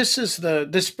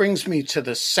this brings me to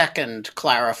the second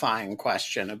clarifying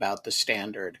question about the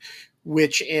standard,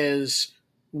 which is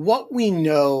what we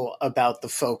know about the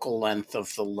focal length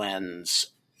of the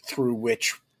lens through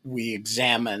which we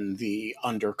examine the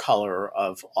undercolor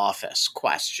of office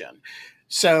question.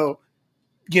 So,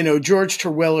 George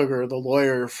Terwilliger, the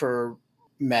lawyer for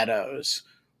Meadows,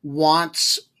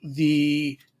 wants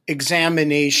the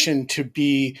examination to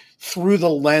be through the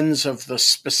lens of the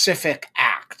specific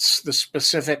acts, the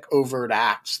specific overt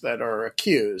acts that are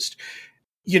accused.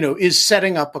 Is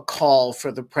setting up a call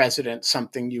for the president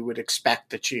something you would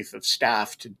expect the chief of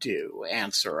staff to do?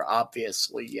 Answer,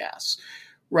 obviously, yes.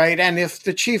 Right? And if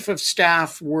the chief of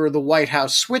staff were the White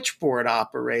House switchboard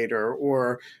operator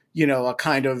or, a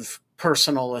kind of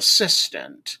personal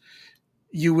assistant,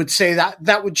 you would say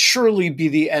that would surely be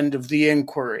the end of the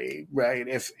inquiry, right?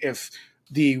 If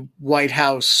the White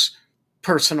House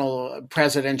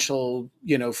presidential,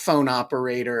 phone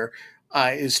operator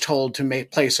is told to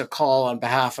place a call on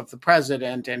behalf of the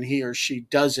president and he or she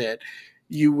does it,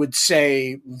 you would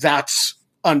say that's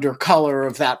under color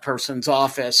of that person's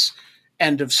office,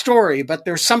 end of story. But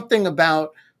there's something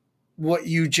about what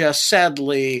you just said,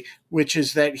 Lee, which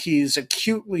is that he's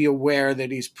acutely aware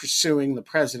that he's pursuing the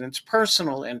president's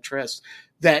personal interest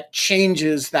that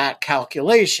changes that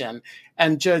calculation.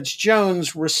 And Judge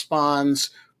Jones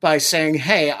responds by saying,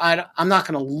 hey, I'm not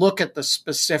going to look at the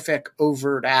specific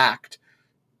overt act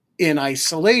in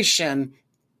isolation.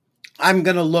 I'm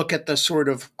going to look at the sort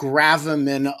of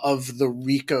gravamen of the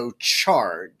RICO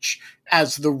charge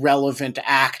as the relevant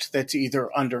act that's either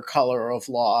under color of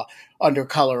law, under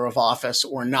color of office,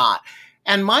 or not.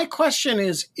 And my question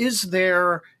is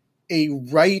there a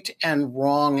right and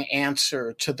wrong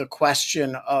answer to the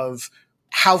question of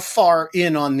how far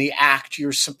in on the act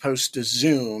you're supposed to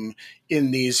zoom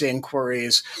in these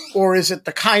inquiries? Or is it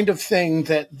the kind of thing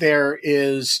that there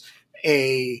is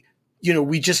we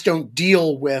just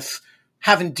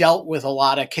haven't dealt with a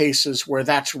lot of cases where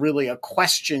that's really a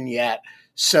question yet,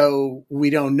 so we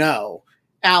don't know.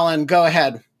 Alan, go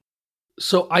ahead.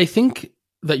 So I think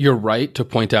that you're right to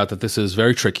point out that this is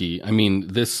very tricky. I mean,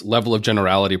 this level of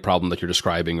generality problem that you're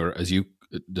describing, or as you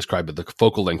described it, the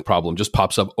focal length problem, just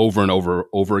pops up over and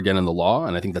over again in the law.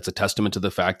 And I think that's a testament to the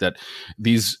fact that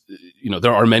these,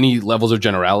 there are many levels of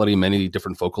generality, many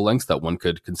different focal lengths that one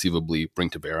could conceivably bring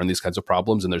to bear on these kinds of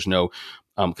problems. And there's no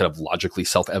kind of logically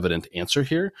self-evident answer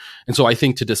here. And so I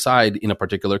think to decide in a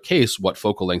particular case what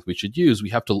focal length we should use,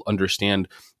 we have to understand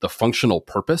the functional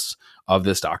purpose of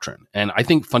this doctrine. And I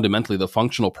think fundamentally the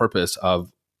functional purpose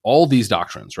of all these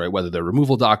doctrines, right, whether they're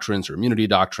removal doctrines or immunity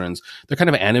doctrines, they're kind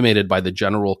of animated by the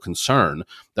general concern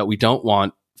that we don't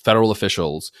want federal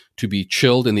officials to be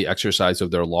chilled in the exercise of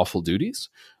their lawful duties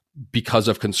because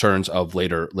of concerns of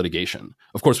later litigation.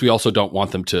 Of course, we also don't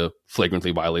want them to flagrantly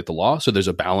violate the law. So there's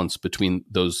a balance between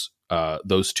those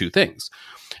two things.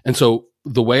 And so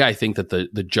the way I think that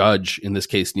the judge in this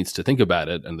case needs to think about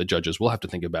it, and the judges will have to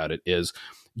think about it, is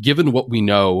given what we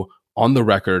know on the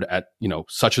record at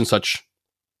such and such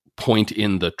point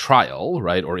in the trial,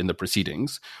 right, or in the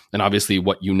proceedings. And obviously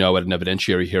what you know at an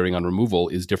evidentiary hearing on removal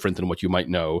is different than what you might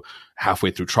know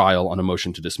halfway through trial on a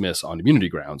motion to dismiss on immunity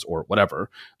grounds or whatever.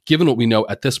 Given what we know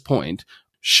at this point,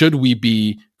 should we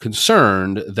be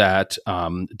concerned that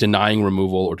denying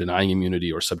removal or denying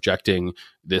immunity or subjecting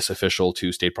this official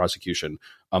to state prosecution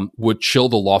would chill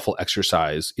the lawful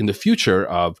exercise in the future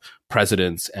of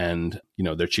presidents and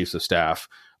their chiefs of staff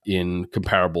in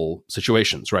comparable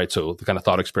situations, right? So the kind of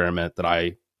thought experiment that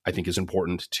I think is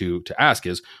important to ask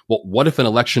is, well, what if an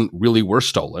election really were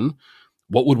stolen?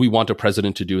 What would we want a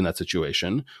president to do in that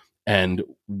situation? And,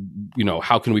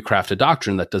 how can we craft a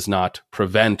doctrine that does not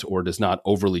prevent or does not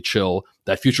overly chill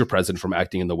that future president from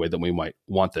acting in the way that we might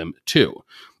want them to?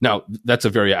 Now, that's a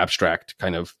very abstract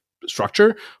kind of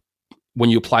structure. When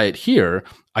you apply it here,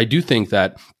 I do think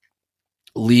that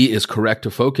Lee is correct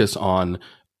to focus on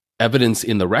evidence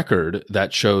in the record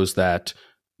that shows that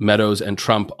Meadows and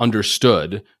Trump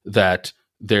understood that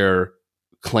their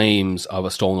claims of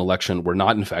a stolen election were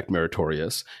not in fact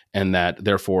meritorious, and that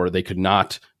therefore they could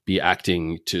not be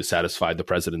acting to satisfy the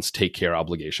president's take care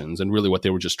obligations. And really what they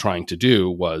were just trying to do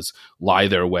was lie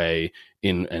their way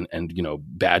in and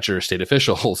badger state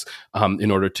officials in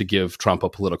order to give Trump a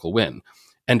political win.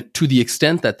 And to the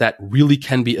extent that that really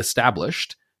can be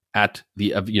established at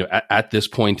the at this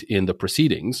point in the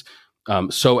proceedings,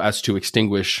 so as to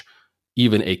extinguish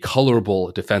even a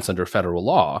colorable defense under federal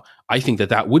law, I think that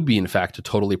that would be in fact a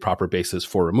totally proper basis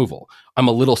for removal. I'm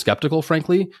a little skeptical,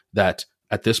 frankly, that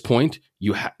at this point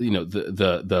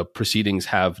the proceedings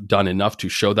have done enough to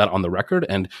show that on the record.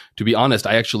 And to be honest,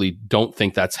 I actually don't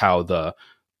think that's how the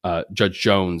Judge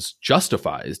Jones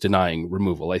justifies denying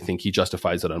removal. I think he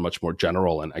justifies it on much more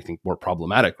general and I think more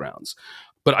problematic grounds.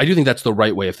 But I do think that's the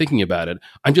right way of thinking about it.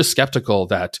 I'm just skeptical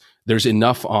that there's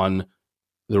enough on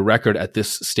the record at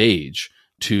this stage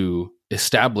to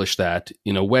establish that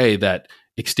in a way that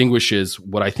extinguishes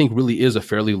what I think really is a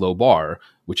fairly low bar,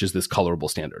 which is this colorable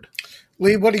standard.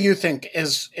 Lee, what do you think?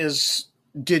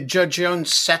 Did Judge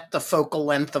Jones set the focal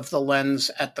length of the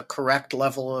lens at the correct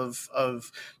level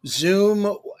of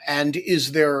zoom? And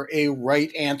is there a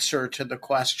right answer to the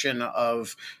question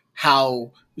of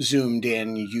how zoomed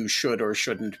in you should or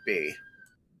shouldn't be?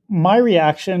 My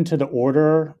reaction to the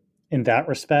order in that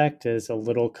respect is a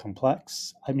little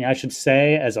complex. I mean, I should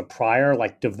say as a prior,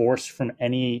 divorced from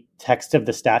any text of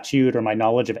the statute or my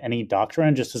knowledge of any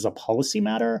doctrine, just as a policy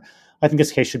matter, I think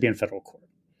this case should be in federal court.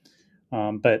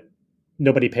 But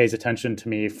nobody pays attention to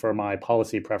me for my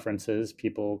policy preferences.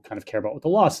 People kind of care about what the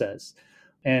law says.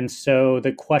 And so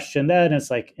the question then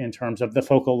is in terms of the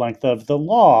focal length of the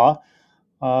law,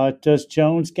 does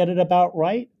Jones get it about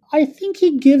right? I think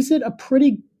he gives it a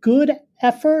pretty good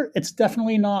effort. It's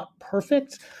definitely not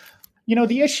perfect.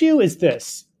 The issue is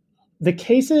this. The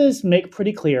cases make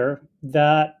pretty clear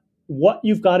that what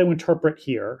you've got to interpret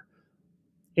here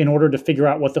in order to figure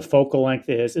out what the focal length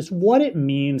is what it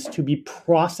means to be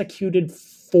prosecuted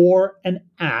for an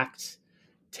act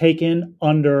taken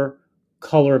under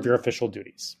color of your official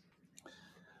duties.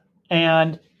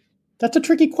 And that's a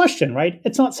tricky question, right?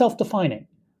 It's not self-defining.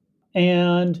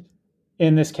 And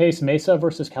in this case, Mesa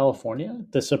versus California,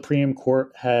 the Supreme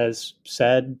Court has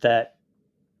said that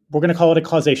we're going to call it a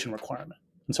causation requirement.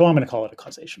 And so I'm going to call it a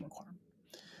causation requirement.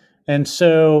 And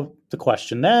so the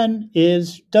question then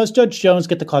is, does Judge Jones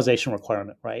get the causation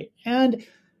requirement right? And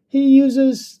he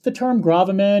uses the term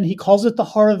gravamen. He calls it the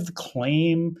heart of the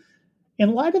claim.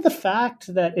 In light of the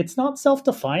fact that it's not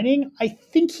self-defining, I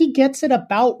think he gets it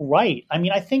about right. I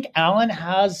mean, I think Alan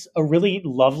has a really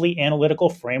lovely analytical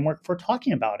framework for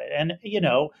talking about it. And,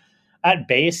 at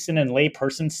base and in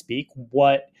layperson speak,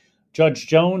 what Judge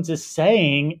Jones is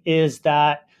saying is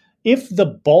that if the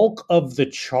bulk of the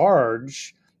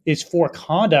charge is for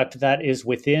conduct that is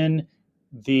within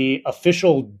the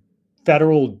official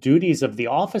federal duties of the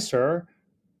officer,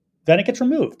 then it gets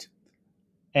removed.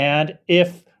 And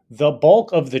if the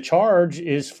bulk of the charge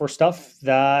is for stuff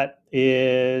that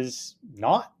is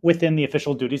not within the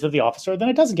official duties of the officer, then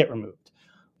it doesn't get removed.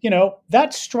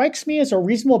 That strikes me as a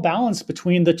reasonable balance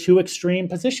between the two extreme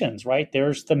positions, right?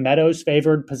 There's the Meadows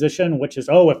favored position, which is,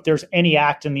 if there's any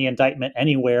act in the indictment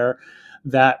anywhere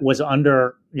that was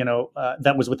under,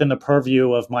 that was within the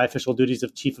purview of my official duties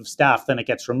of chief of staff, then it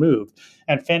gets removed.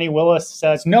 And Fannie Willis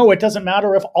says, no, it doesn't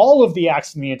matter if all of the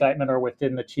acts in the indictment are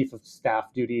within the chief of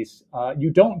staff duties, you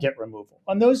don't get removal.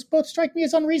 And those both strike me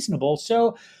as unreasonable.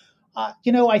 So,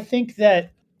 I think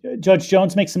that Judge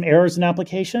Jones makes some errors in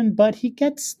application, but he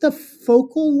gets the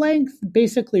focal length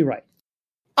basically right.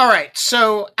 All right.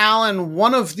 So, Alan,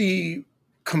 one of the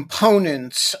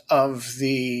components of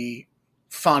the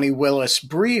Fannie Willis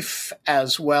brief,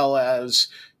 as well as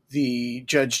the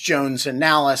Judge Jones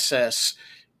analysis,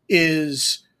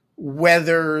 is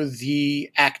whether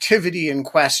the activity in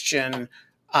question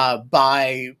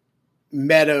by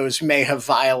Meadows may have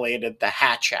violated the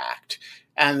Hatch Act.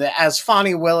 And as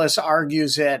Fannie Willis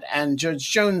argues it, and Judge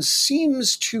Jones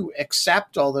seems to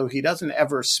accept, although he doesn't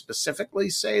ever specifically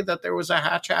say that there was a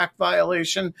Hatch Act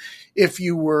violation, if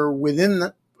you were within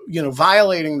the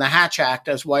violating the Hatch Act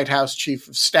as White House Chief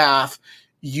of Staff,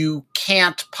 you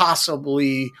can't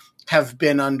possibly have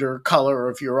been under color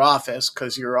of your office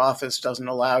because your office doesn't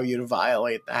allow you to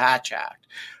violate the Hatch Act.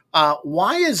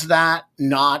 Why is that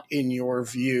not, in your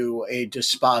view, a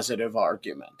dispositive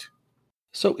argument?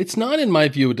 So it's not, in my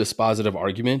view, a dispositive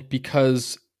argument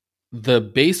because the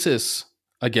basis,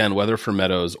 again, whether for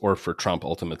Meadows or for Trump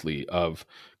ultimately, of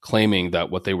claiming that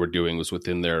what they were doing was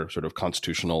within their sort of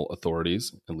constitutional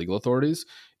authorities and legal authorities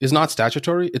is not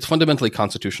statutory. It's fundamentally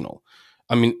constitutional.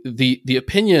 I mean, the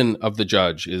opinion of the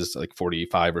judge is like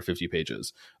 45 or 50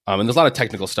 pages. And there's a lot of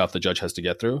technical stuff the judge has to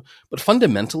get through. But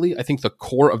fundamentally, I think the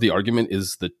core of the argument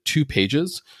is the 2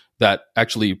 pages that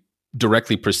actually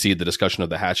directly precede the discussion of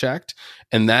the Hatch Act.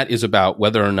 And that is about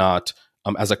whether or not,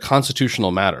 as a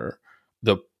constitutional matter,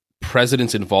 the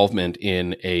president's involvement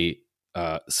in a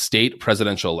state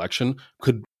presidential election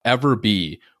could ever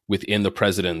be within the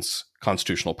president's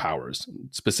constitutional powers.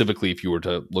 Specifically, if you were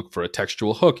to look for a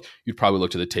textual hook, you'd probably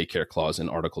look to the Take Care Clause in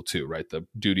Article 2, right? The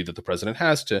duty that the president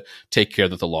has to take care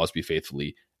that the laws be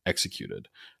faithfully executed.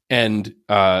 And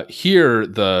here,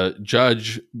 the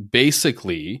judge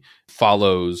basically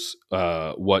follows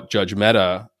what Judge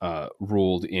Mehta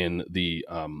ruled in the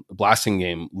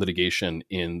Blasingame litigation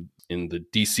in the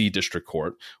D.C. District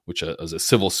Court, which is a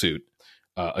civil suit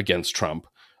against Trump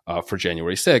for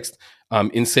January 6th,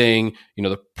 in saying,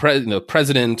 the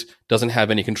president doesn't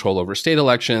have any control over state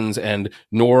elections, and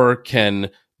nor can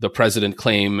the president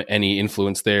claim any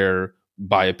influence there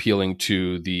by appealing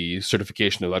to the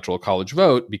certification of the Electoral College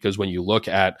vote, because when you look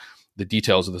at the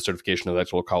details of the certification of the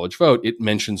Electoral College vote, it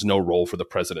mentions no role for the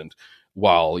president,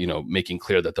 while making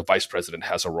clear that the vice president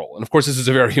has a role. And of course, this is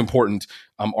a very important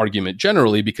argument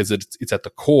generally, because it's at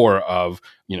the core of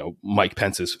Mike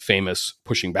Pence's famous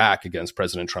pushing back against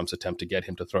President Trump's attempt to get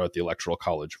him to throw out the Electoral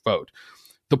College vote.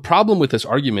 The problem with this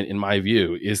argument, in my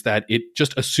view, is that it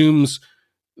just assumes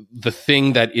the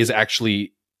thing that is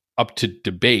actually up to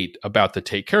debate about the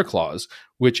Take Care Clause,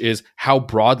 which is how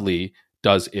broadly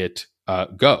does it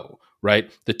go, right?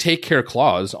 The Take Care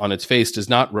Clause on its face does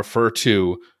not refer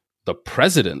to the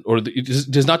president, or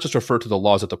it does not just refer to the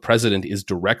laws that the president is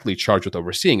directly charged with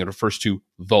overseeing. It refers to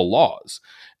the laws.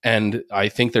 And I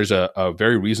think there's a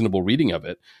very reasonable reading of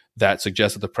it that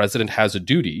suggests that the president has a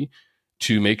duty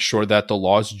to make sure that the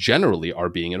laws generally are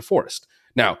being enforced.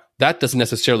 Now, that doesn't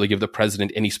necessarily give the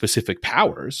president any specific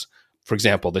powers. For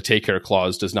example, the Take Care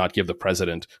Clause does not give the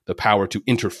president the power to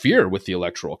interfere with the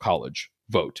Electoral College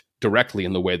vote directly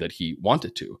in the way that he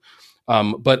wanted to.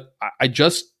 But I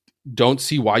just don't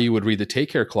see why you would read the Take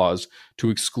Care Clause to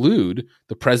exclude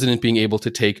the president being able to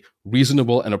take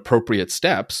reasonable and appropriate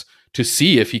steps to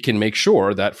see if he can make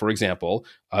sure that, for example,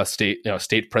 a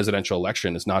state presidential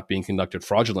election is not being conducted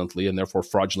fraudulently, and therefore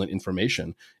fraudulent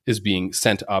information is being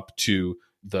sent up to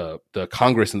the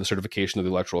Congress in the certification of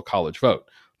the Electoral College vote.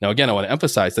 Now, again, I want to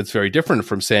emphasize that's very different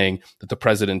from saying that the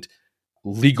president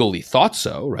legally thought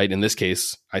so, right? In this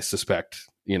case, I suspect,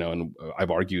 and I've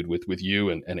argued with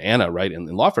you and Anna, right, in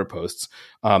lawfare posts,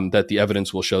 that the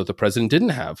evidence will show that the president didn't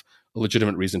have a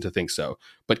legitimate reason to think so.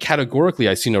 But categorically,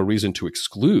 I see no reason to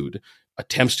exclude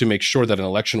attempts to make sure that an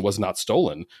election was not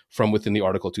stolen from within the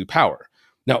Article 2 power.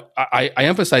 Now, I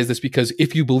emphasize this because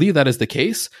if you believe that is the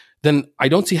case, then I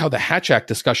don't see how the Hatch Act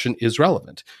discussion is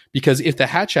relevant. Because if the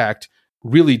Hatch Act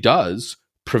really does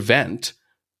prevent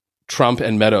Trump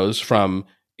and Meadows from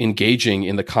engaging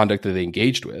in the conduct that they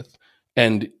engaged with,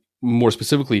 and more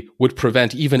specifically, would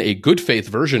prevent even a good faith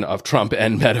version of Trump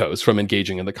and Meadows from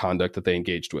engaging in the conduct that they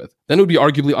engaged with, then it would be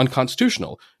arguably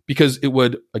unconstitutional, because it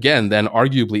would, again, then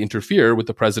arguably interfere with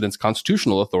the president's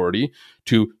constitutional authority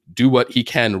to do what he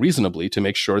can reasonably to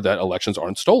make sure that elections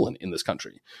aren't stolen in this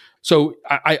country. So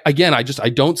I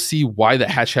don't see why the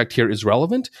Hatch Act here is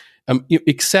relevant,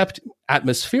 except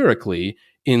atmospherically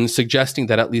in suggesting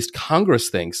that at least Congress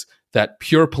thinks that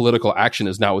pure political action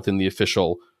is not within the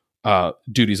official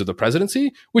duties of the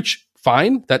presidency, which,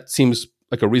 fine, that seems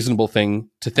like a reasonable thing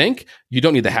to think. You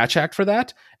don't need the Hatch Act for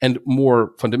that. And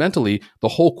more fundamentally, the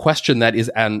whole question that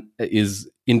is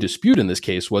in dispute in this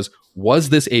case was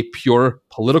this a pure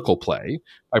political play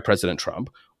by President Trump,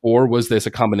 or was this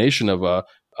a combination of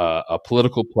a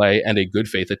political play and a good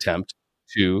faith attempt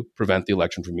to prevent the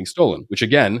election from being stolen? Which,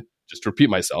 again, just to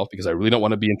repeat myself, because I really don't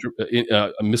want to be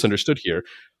misunderstood here,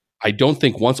 I don't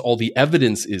think once all the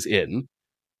evidence is in,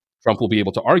 Trump will be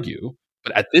able to argue.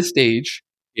 But at this stage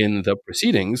in the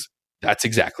proceedings, that's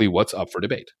exactly what's up for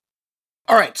debate.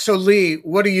 All right. So, Lee,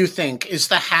 what do you think? Is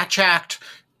the Hatch Act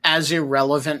as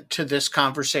irrelevant to this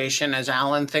conversation as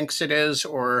Alan thinks it is,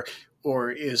 or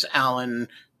is Alan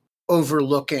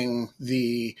overlooking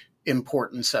the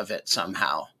importance of it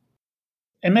somehow?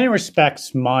 In many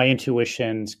respects, my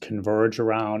intuitions converge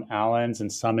around Alan's. In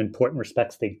some important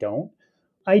respects, they don't.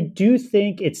 I do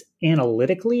think it's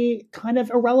analytically kind of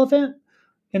irrelevant.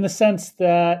 in the sense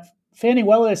that Fani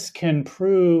Willis can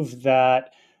prove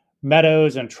that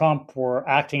Meadows and Trump were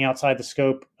acting outside the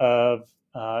scope of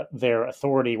their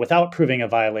authority without proving a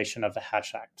violation of the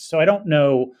Hatch Act. So I don't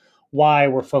know why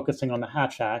we're focusing on the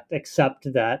Hatch Act,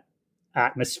 except that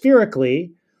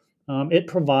atmospherically, it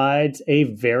provides a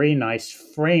very nice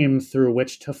frame through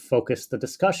which to focus the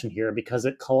discussion here, because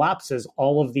it collapses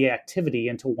all of the activity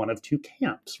into one of two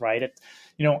camps, right? It's,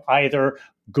 either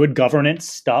good governance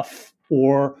stuff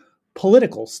or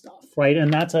political stuff, right?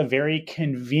 And that's a very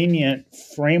convenient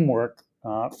framework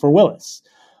for Willis.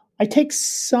 I take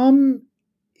some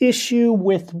issue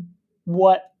with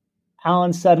what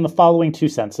Alan said in the following two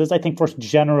sentences. I think, first,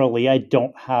 generally, I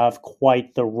don't have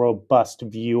quite the robust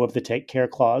view of the take care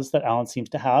clause that Alan seems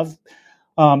to have.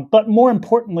 But more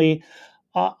importantly,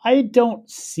 I don't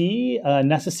see a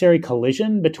necessary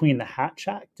collision between the Hatch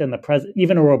Act and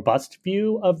even a robust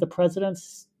view of the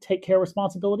president's take care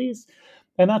responsibilities.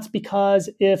 And that's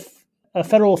because if a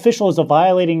federal official is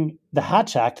violating the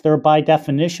Hatch Act, they're by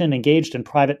definition engaged in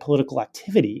private political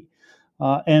activity.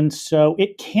 And so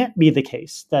it can't be the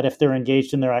case that if they're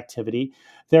engaged in their activity,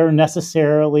 they're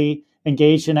necessarily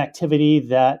engaged in activity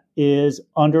that is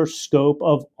under scope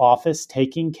of office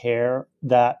taking care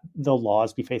that the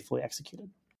laws be faithfully executed.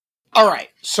 All right.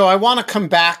 So I want to come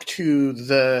back to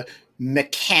the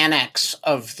mechanics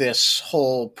of this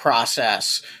whole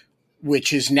process,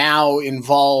 which is now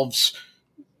involves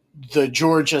the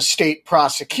Georgia state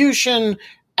prosecution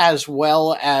as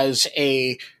well as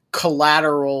a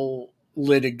collateral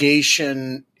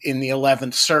litigation in the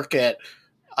 11th Circuit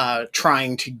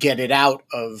trying to get it out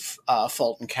of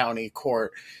Fulton County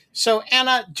Court. So,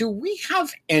 Anna, do we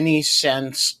have any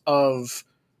sense of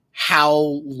how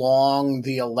long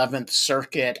the 11th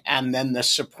Circuit and then the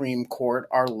Supreme Court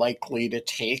are likely to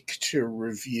take to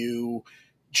review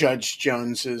Judge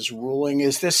Jones's ruling?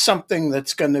 Is this something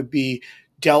that's going to be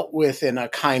dealt with in a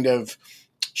kind of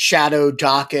shadow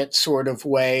docket sort of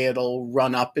way? It'll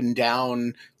run up and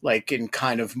down like in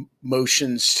kind of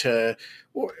motions to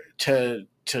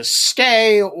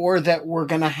stay, or that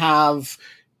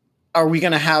are we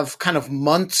going to have kind of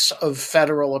months of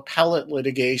federal appellate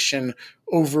litigation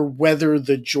over whether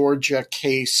the Georgia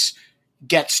case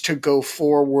gets to go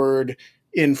forward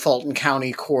in Fulton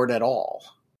County Court at all?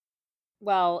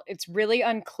 Well, it's really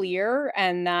unclear,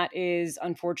 and that is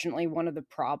unfortunately one of the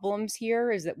problems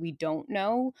here, is that we don't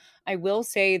know. I will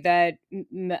say that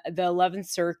the 11th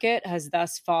Circuit has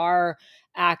thus far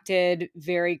acted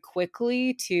very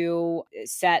quickly to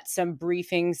set some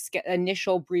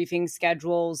initial briefing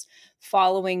schedules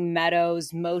following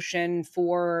Meadows' motion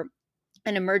for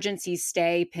an emergency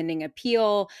stay pending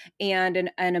appeal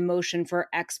and a motion for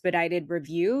expedited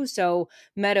review. So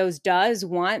Meadows does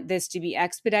want this to be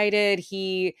expedited.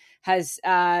 He has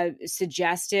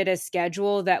suggested a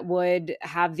schedule that would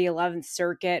have the 11th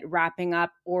Circuit wrapping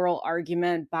up oral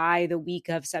argument by the week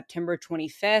of September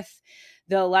 25th.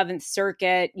 The 11th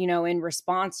Circuit, in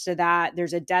response to that,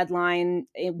 there's a deadline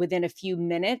within a few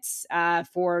minutes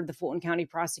for the Fulton County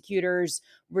prosecutors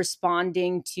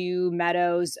responding to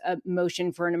Meadows'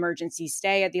 motion for an emergency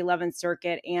stay at the 11th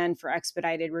Circuit and for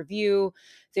expedited review.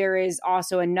 There is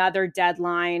also another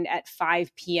deadline at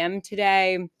 5 p.m.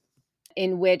 today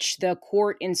in which the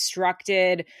court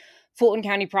instructed Fulton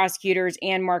County prosecutors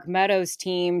and Mark Meadows'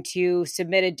 team to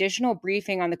submit additional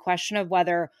briefing on the question of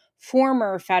whether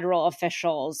former federal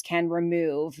officials can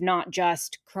remove, not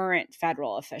just current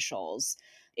federal officials.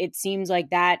 It seems like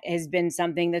that has been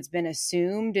something that's been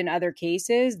assumed in other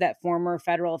cases, that former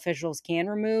federal officials can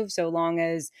remove so long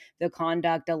as the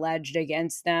conduct alleged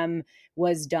against them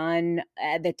was done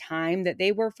at the time that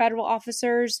they were federal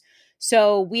officers.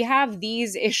 So we have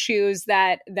these issues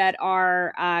that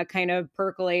are kind of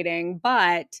percolating,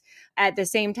 but at the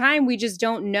same time, we just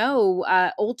don't know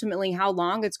ultimately how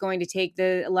long it's going to take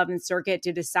the 11th Circuit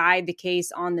to decide the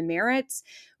case on the merits.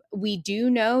 We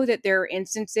do know that there are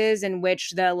instances in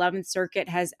which the 11th Circuit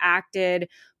has acted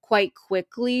quite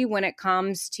quickly when it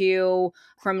comes to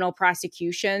criminal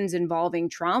prosecutions involving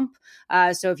Trump.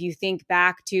 So if you think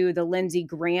back to the Lindsey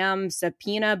Graham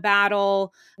subpoena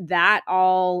battle, that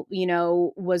all,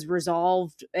 was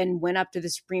resolved and went up to the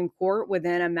Supreme Court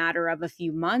within a matter of a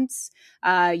few months.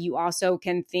 You also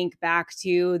can think back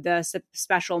to the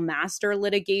special master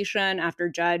litigation after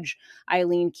Judge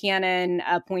Eileen Cannon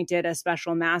appointed a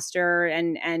special master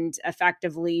and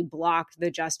effectively blocked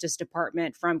the Justice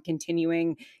Department from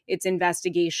continuing its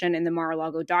investigation in the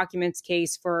Mar-a-Lago documents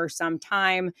case for some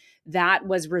time. That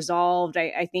was resolved.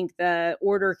 I think the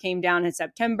order came down in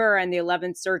September, and the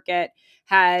 11th Circuit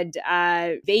had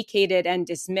vacated and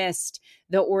dismissed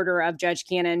the order of Judge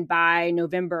Cannon by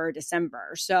November or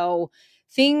December. So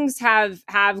things have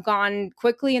gone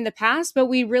quickly in the past, but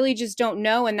we really just don't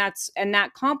know. And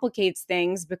that complicates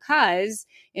things, because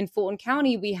in Fulton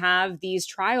County, we have these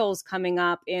trials coming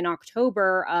up in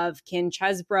October of Ken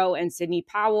Chesbro and Sidney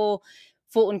Powell.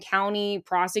 Fulton County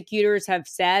prosecutors have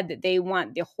said that they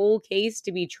want the whole case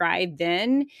to be tried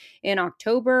then in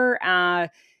October.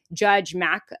 Judge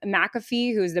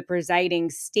McAfee, who's the presiding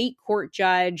state court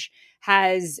judge,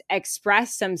 has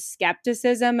expressed some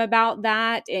skepticism about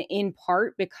that, in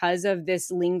part because of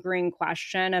this lingering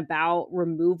question about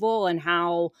removal and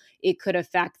how it could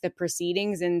affect the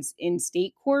proceedings in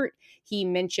state court. He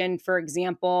mentioned, for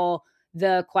example,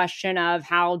 the question of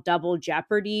how double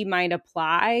jeopardy might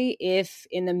apply if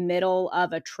in the middle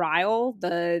of a trial,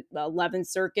 the 11th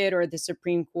Circuit or the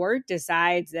Supreme Court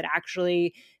decides that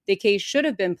actually the case should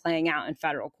have been playing out in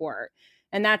federal court.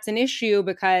 And that's an issue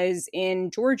because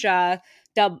in Georgia,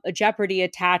 jeopardy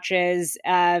attaches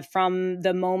from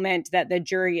the moment that the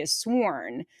jury is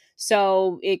sworn.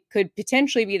 So it could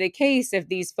potentially be the case if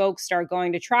these folks start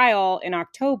going to trial in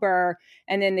October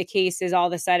and then the case is all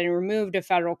of a sudden removed to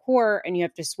federal court and you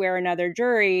have to swear another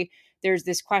jury. There's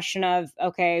this question of,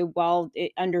 okay, well,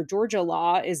 under Georgia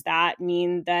law, does that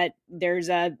mean that there's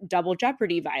a double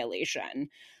jeopardy violation?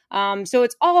 So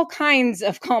it's all kinds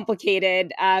of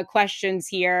complicated questions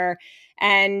here.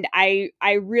 And I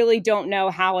really don't know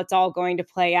how it's all going to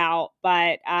play out,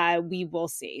 but we will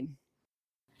see.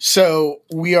 So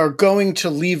we are going to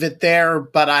leave it there,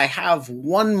 but I have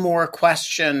one more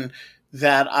question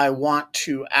that I want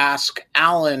to ask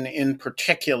Alan in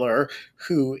particular,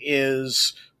 who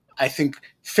is, I think,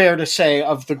 fair to say,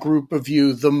 of the group of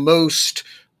you, the most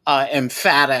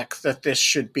emphatic that this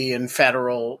should be in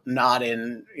federal, not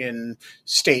in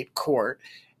state court.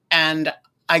 And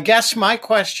I guess my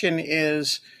question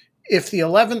is, if the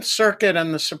 11th Circuit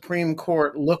and the Supreme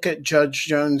Court look at Judge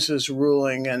Jones's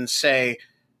ruling and say,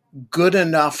 good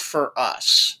enough for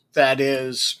us, that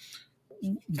is,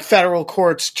 federal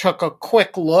courts took a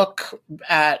quick look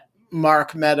at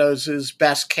Mark Meadows'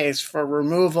 best case for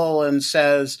removal and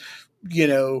says,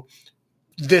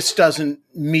 this doesn't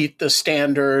meet the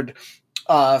standard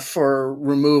for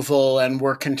removal, and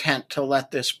we're content to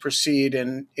let this proceed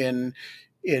in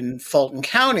Fulton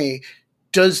County.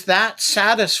 Does that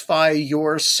satisfy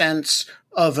your sense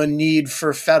of a need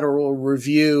for federal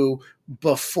review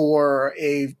before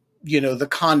the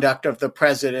conduct of the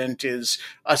president is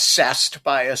assessed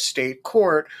by a state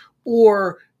court?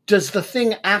 Or does the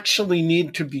thing actually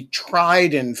need to be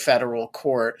tried in federal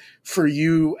court for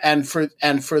you and for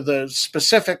the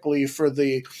specifically for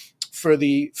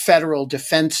the federal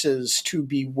defenses to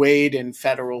be weighed in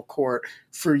federal court,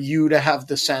 for you to have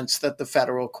the sense that the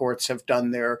federal courts have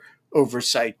done their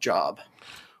oversight job?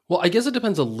 Well, I guess it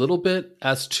depends a little bit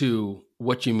as to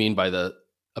what you mean by the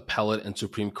appellate and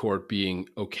Supreme Court being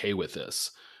okay with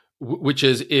this, which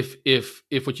is if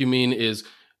what you mean is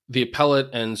the appellate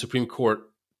and Supreme Court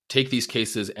take these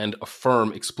cases and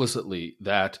affirm explicitly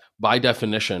that by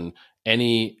definition,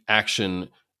 any action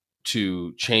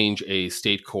to change a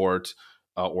state court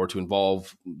or to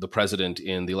involve the president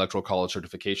in the Electoral College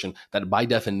certification, that by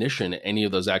definition, any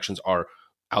of those actions are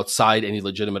outside any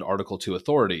legitimate Article II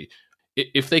authority.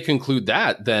 If they conclude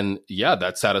that, then yeah,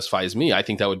 that satisfies me. I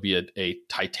think that would be a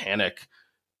titanic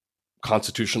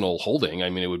constitutional holding. I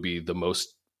mean, it would be the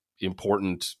most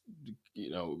important,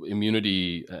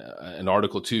 immunity an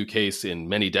Article II case in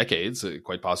many decades,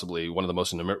 quite possibly one of the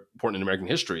most important in American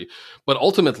history. But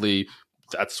ultimately,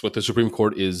 that's what the Supreme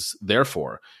Court is there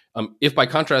for. If by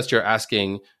contrast you're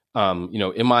asking,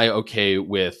 am I okay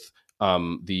with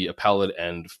the appellate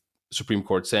and Supreme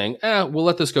Court saying, we'll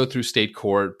let this go through state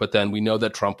court, but then we know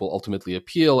that Trump will ultimately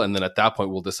appeal, and then at that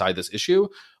point we'll decide this issue.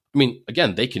 I mean,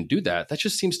 again, they can do that. That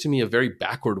just seems to me a very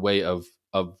backward way of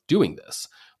doing this,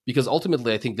 because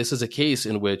ultimately I think this is a case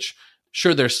in which,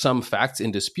 sure, there's some facts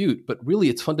in dispute, but really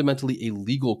it's fundamentally a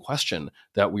legal question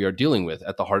that we are dealing with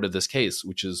at the heart of this case,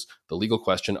 which is the legal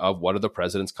question of what are the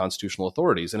president's constitutional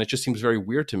authorities. And it just seems very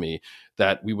weird to me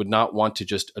that we would not want to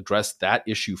just address that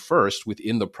issue first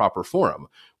within the proper forum,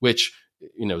 which,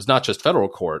 is not just federal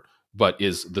court, but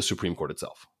is the Supreme Court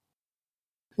itself.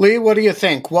 Lee, what do you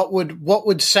think? What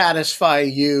would satisfy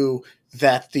you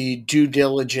that the due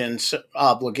diligence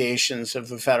obligations of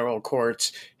the federal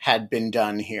courts had been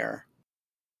done here?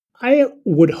 I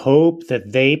would hope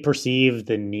that they perceive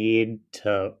the need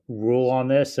to rule on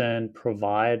this and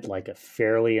provide like a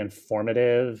fairly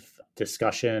informative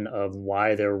discussion of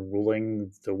why they're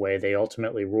ruling the way they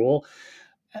ultimately rule.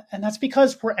 And that's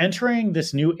because we're entering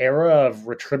this new era of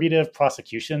retributive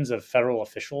prosecutions of federal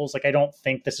officials. Like, I don't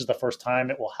think this is the first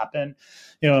time it will happen.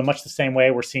 In much the same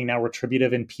way we're seeing now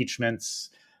retributive impeachments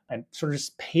and sort of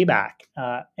just payback.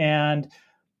 And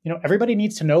everybody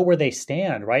needs to know where they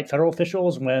stand, right? Federal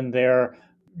officials, when they're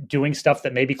doing stuff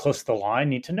that may be close to the line,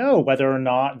 need to know whether or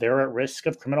not they're at risk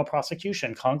of criminal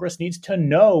prosecution. Congress needs to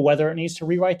know whether it needs to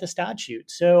rewrite the statute.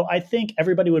 So I think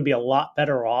everybody would be a lot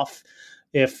better off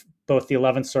if both the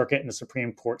 11th Circuit and the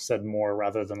Supreme Court said more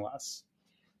rather than less.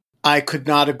 I could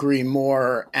not agree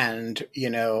more. And,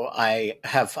 I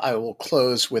will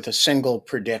close with a single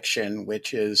prediction,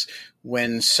 which is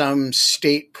when some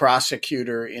state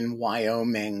prosecutor in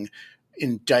Wyoming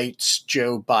indicts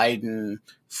Joe Biden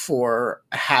for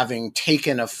having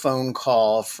taken a phone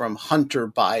call from Hunter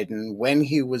Biden when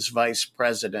he was vice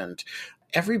president,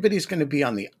 everybody's going to be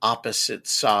on the opposite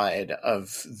side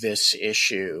of this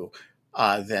issue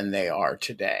than they are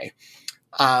today.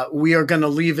 We are going to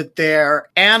leave it there.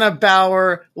 Anna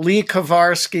Bower, Lee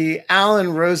Kowarski,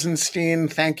 Alan Rosenstein,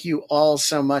 thank you all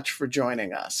so much for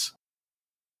joining us.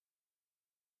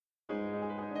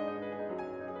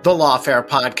 The Lawfare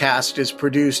podcast is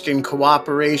produced in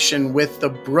cooperation with the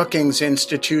Brookings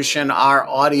Institution, our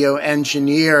audio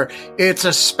engineer. It's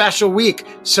a special week,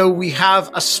 so we have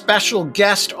a special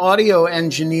guest audio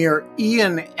engineer,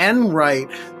 Ian Enright,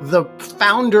 the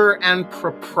founder and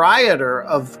proprietor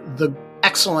of the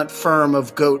excellent firm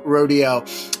of Goat Rodeo.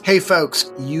 Hey,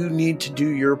 folks, you need to do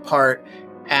your part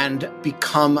and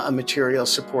become a material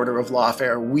supporter of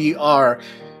Lawfare. We are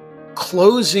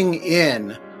closing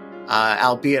in,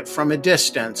 albeit from a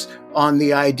distance, on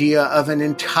the idea of an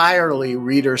entirely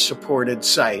reader-supported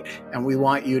site, and we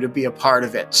want you to be a part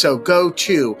of it. So go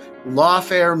to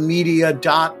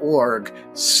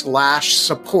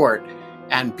lawfaremedia.org/support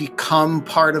and become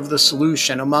part of the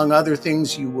solution. Among other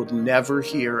things, you will never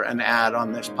hear an ad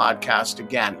on this podcast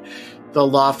again. The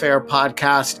Lawfare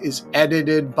podcast is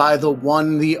edited by the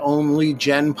one, the only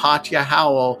Jen Patja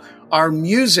Howell. Our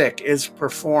music is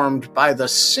performed by the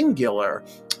singular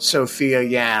Sophia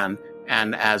Yan.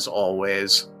 And as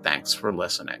always, thanks for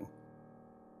listening.